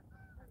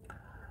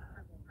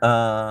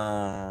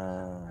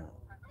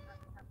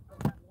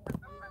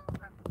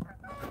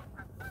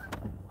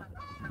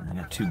 I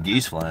got two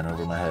geese flying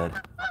over my head.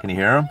 Can you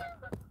hear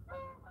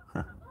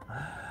them?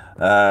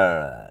 All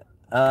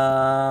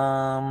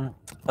right.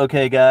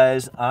 Okay,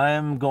 guys,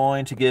 I'm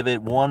going to give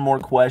it one more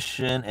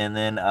question, and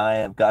then I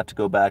have got to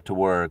go back to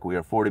work. We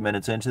are 40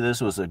 minutes into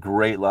this. It was a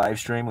great live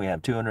stream. We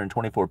have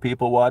 224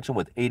 people watching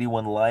with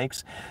 81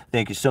 likes.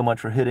 Thank you so much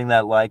for hitting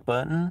that like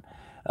button.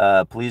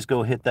 Please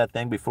go hit that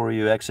thing before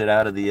you exit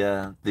out of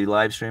the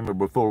live stream, or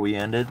before we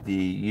end it.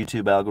 The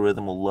YouTube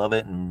algorithm will love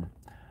it and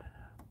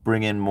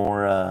bring in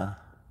more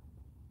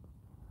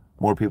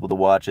people to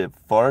watch it.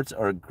 Farts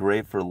are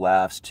great for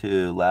laughs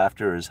too.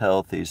 Laughter is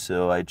healthy,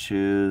 so I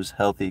choose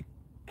healthy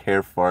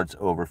care farts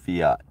over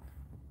fiat.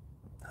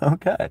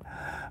 Okay.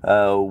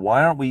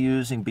 Why aren't we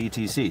using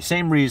BTC?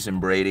 Same reason,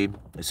 Brady.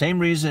 The same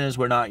reason as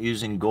we're not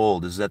using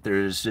gold is that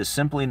there's just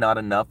simply not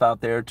enough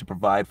out there to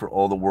provide for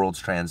all the world's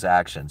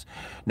transactions.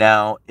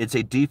 Now, it's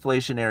a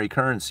deflationary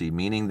currency,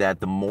 meaning that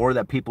the more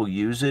that people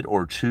use it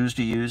or choose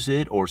to use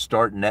it or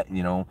start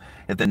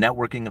if the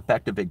networking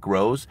effect of it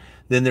grows,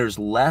 then there's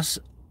less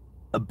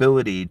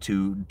ability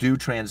to do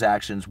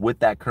transactions with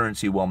that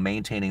currency while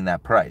maintaining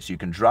that price. You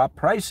can drop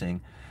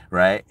pricing,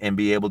 right, and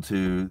be able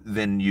to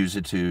then use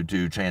it to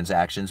do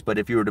transactions. But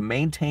if you were to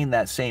maintain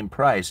that same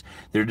price,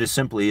 there just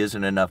simply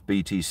isn't enough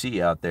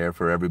BTC out there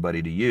for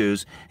everybody to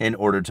use in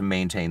order to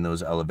maintain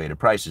those elevated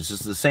prices.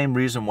 It's the same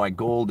reason why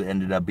gold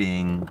ended up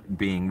being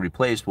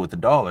replaced with the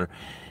dollar,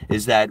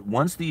 is that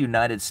once the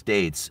United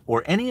States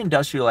or any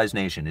industrialized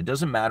nation, it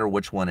doesn't matter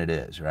which one it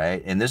is,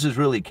 right? And this is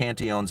really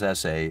Cantillon's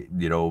essay,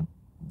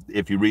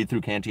 if you read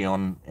through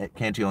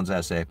Cantillon's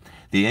essay,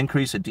 the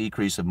increase and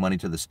decrease of money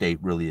to the state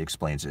really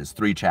explains it. It's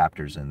 3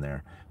 chapters in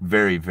there.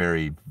 Very,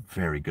 very,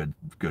 very good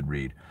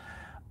read.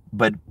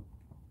 But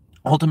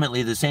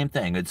ultimately the same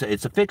thing. It's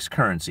a fixed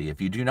currency. If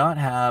you do not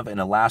have an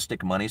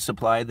elastic money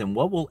supply, then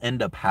what will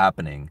end up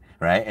happening,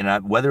 right?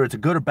 And whether it's a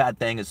good or bad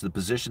thing, it's the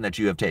position that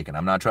you have taken.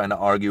 I'm not trying to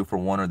argue for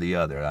one or the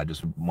other. I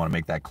just want to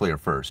make that clear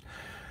first.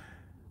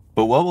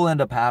 But what will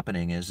end up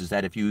happening is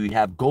that if you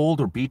have gold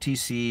or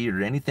BTC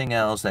or anything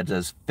else that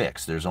does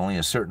fixed, there's only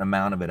a certain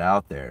amount of it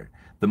out there.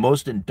 The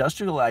most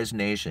industrialized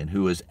nation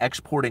who is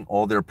exporting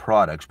all their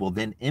products will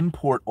then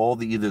import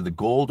either the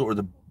gold or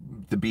the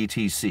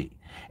BTC.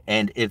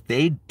 And if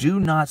they do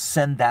not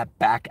send that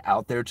back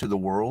out there to the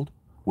world,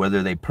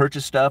 whether they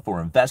purchase stuff or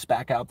invest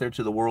back out there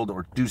to the world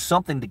or do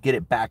something to get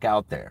it back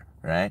out there,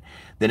 right,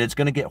 then it's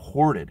going to get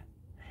hoarded.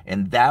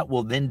 And that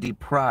will then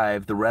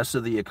deprive the rest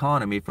of the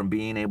economy from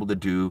being able to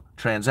do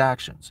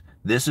transactions.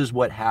 This is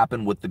what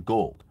happened with the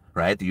gold,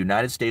 right? The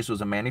United States was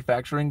a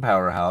manufacturing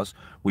powerhouse.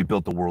 We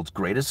built the world's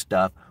greatest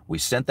stuff. We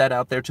sent that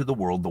out there to the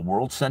world. The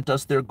world sent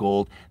us their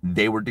gold.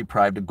 They were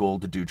deprived of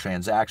gold to do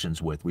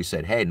transactions with. We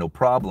said, hey, no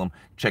problem.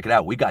 Check it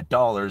out. We got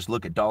dollars.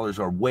 Look, at dollars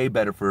are way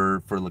better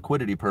for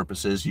liquidity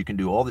purposes. You can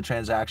do all the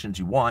transactions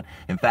you want.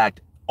 In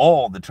fact,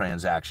 all the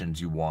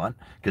transactions you want,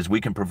 because we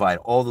can provide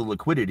all the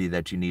liquidity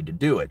that you need to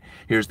do it.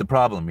 Here's the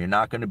problem. You're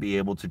not going to be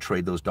able to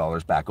trade those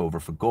dollars back over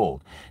for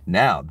gold.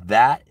 Now,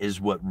 that is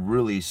what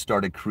really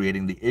started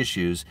creating the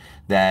issues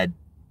that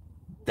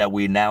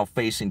we're now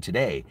facing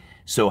today.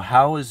 So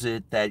how is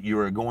it that you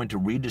are going to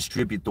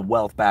redistribute the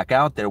wealth back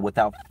out there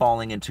without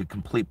falling into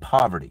complete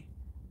poverty?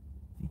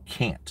 You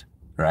can't.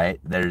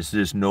 Right? There's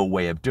just no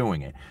way of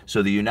doing it.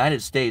 So the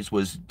United States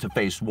was to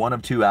face one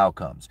of 2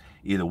 outcomes.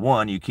 Either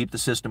one, you keep the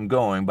system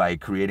going by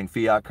creating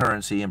fiat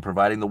currency and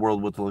providing the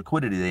world with the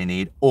liquidity they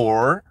need,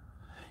 or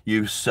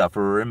you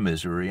suffer in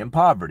misery and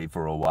poverty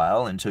for a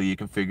while until you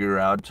can figure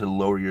out to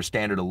lower your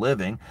standard of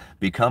living,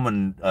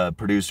 become a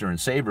producer and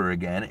saver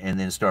again, and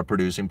then start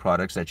producing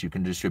products that you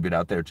can distribute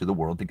out there to the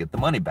world to get the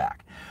money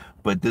back.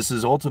 But this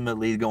is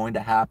ultimately going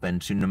to happen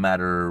to no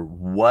matter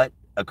what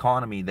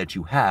economy that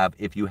you have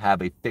if you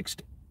have a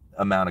fixed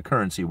amount of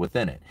currency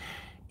within it.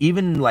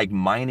 Even like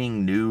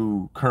mining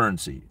new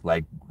currency,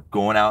 like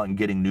going out and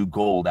getting new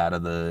gold out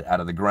of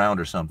the ground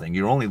or something,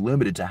 you're only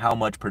limited to how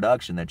much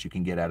production that you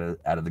can get out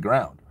of the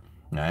ground.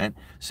 Right?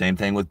 Same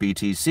thing with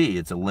BTC.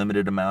 It's a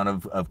limited amount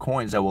of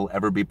coins that will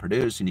ever be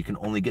produced, and you can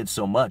only get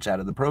so much out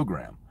of the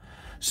program.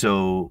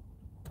 So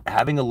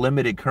having a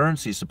limited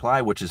currency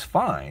supply, which is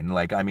fine,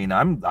 like, I mean,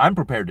 I'm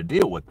prepared to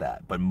deal with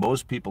that, but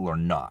most people are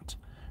not.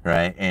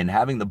 Right? And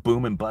having the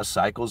boom and bust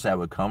cycles that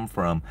would come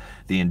from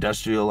the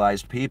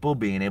industrialized people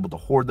being able to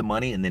hoard the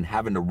money and then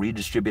having to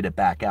redistribute it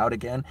back out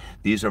again,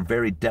 these are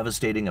very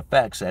devastating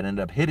effects that end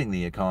up hitting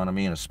the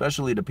economy, and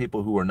especially to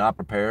people who are not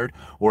prepared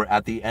or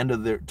at the end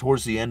of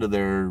towards the end of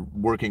their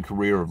working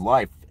career of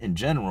life in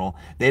general.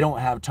 They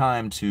don't have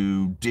time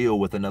to deal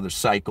with another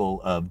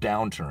cycle of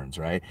downturns,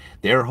 right?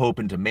 They're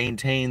hoping to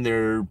maintain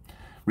their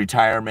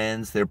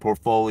retirements, their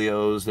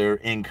portfolios, their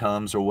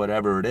incomes, or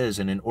whatever it is.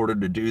 And in order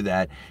to do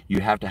that, you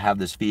have to have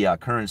this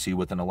fiat currency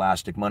with an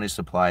elastic money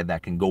supply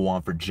that can go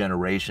on for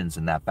generations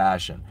in that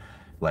fashion.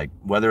 Like,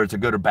 whether it's a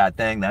good or bad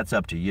thing, that's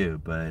up to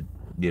you. But,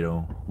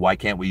 why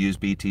can't we use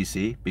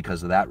BTC?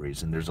 Because of that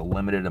reason. There's a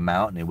limited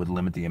amount, and it would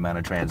limit the amount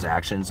of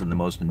transactions, and the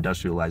most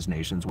industrialized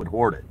nations would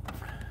hoard it.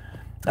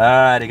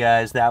 Alrighty,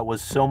 guys, that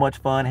was so much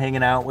fun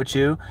hanging out with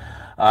you.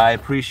 I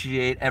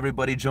appreciate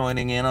everybody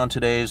joining in on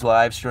today's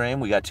live stream.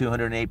 We got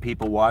 208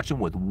 people watching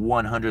with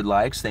 100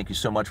 likes. Thank you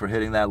so much for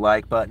hitting that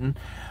like button.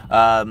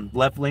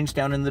 Left links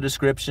down in the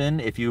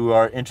description if you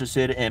are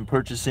interested in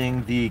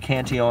purchasing the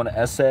Cantillon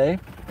essay.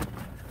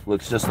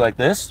 Looks just like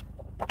this.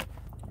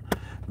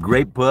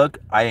 Great book.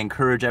 I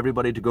encourage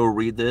everybody to go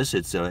read this.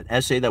 It's an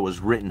essay that was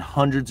written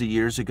hundreds of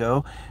years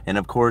ago, and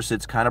of course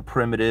it's kind of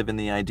primitive in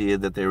the idea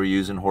that they were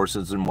using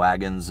horses and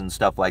wagons and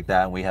stuff like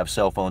that, and we have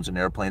cell phones and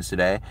airplanes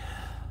today.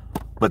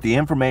 But the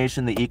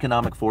information, the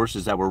economic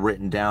forces that were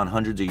written down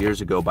hundreds of years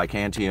ago by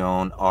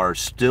Cantillon are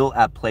still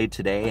at play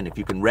today. And if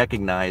you can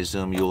recognize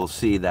them, you'll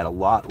see that a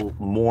lot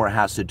more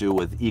has to do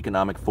with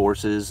economic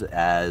forces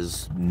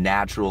as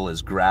natural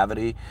as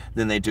gravity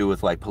than they do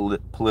with like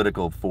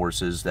political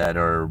forces that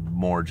are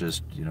more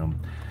just, you know,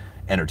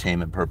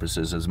 entertainment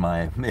purposes, as in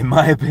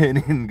my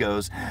opinion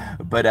goes.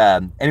 But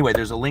anyway,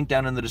 there's a link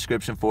down in the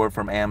description for it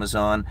from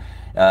Amazon.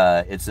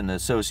 It's an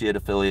associate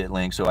affiliate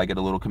link, so I get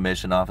a little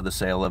commission off of the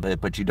sale of it,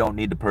 but you don't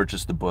need to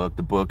purchase the book.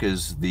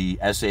 The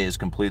essay is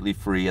completely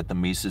free at the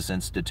Mises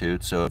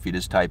Institute, so if you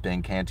just type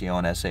in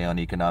Cantillon essay on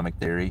economic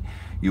theory,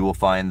 you will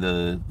find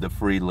the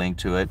free link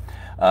to it.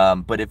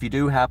 But if you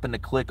do happen to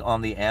click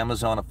on the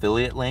Amazon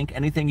affiliate link,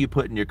 anything you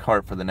put in your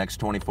cart for the next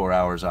 24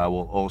 hours, I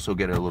will also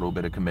get a little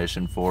bit of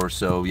commission for.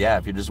 So yeah,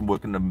 if you're just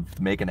looking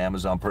to make an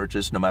Amazon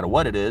purchase, no matter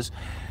what it is,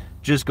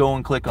 just go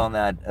and click on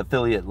that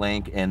affiliate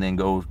link and then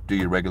go do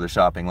your regular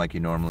shopping like you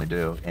normally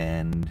do.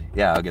 And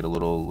yeah, I'll get a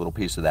little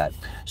piece of that.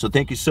 So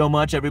thank you so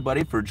much,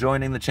 everybody, for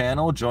joining the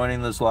channel,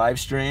 joining this live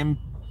stream,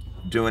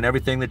 doing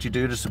everything that you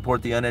do to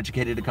support the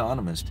Uneducated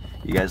Economist.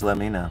 You guys let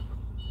me know.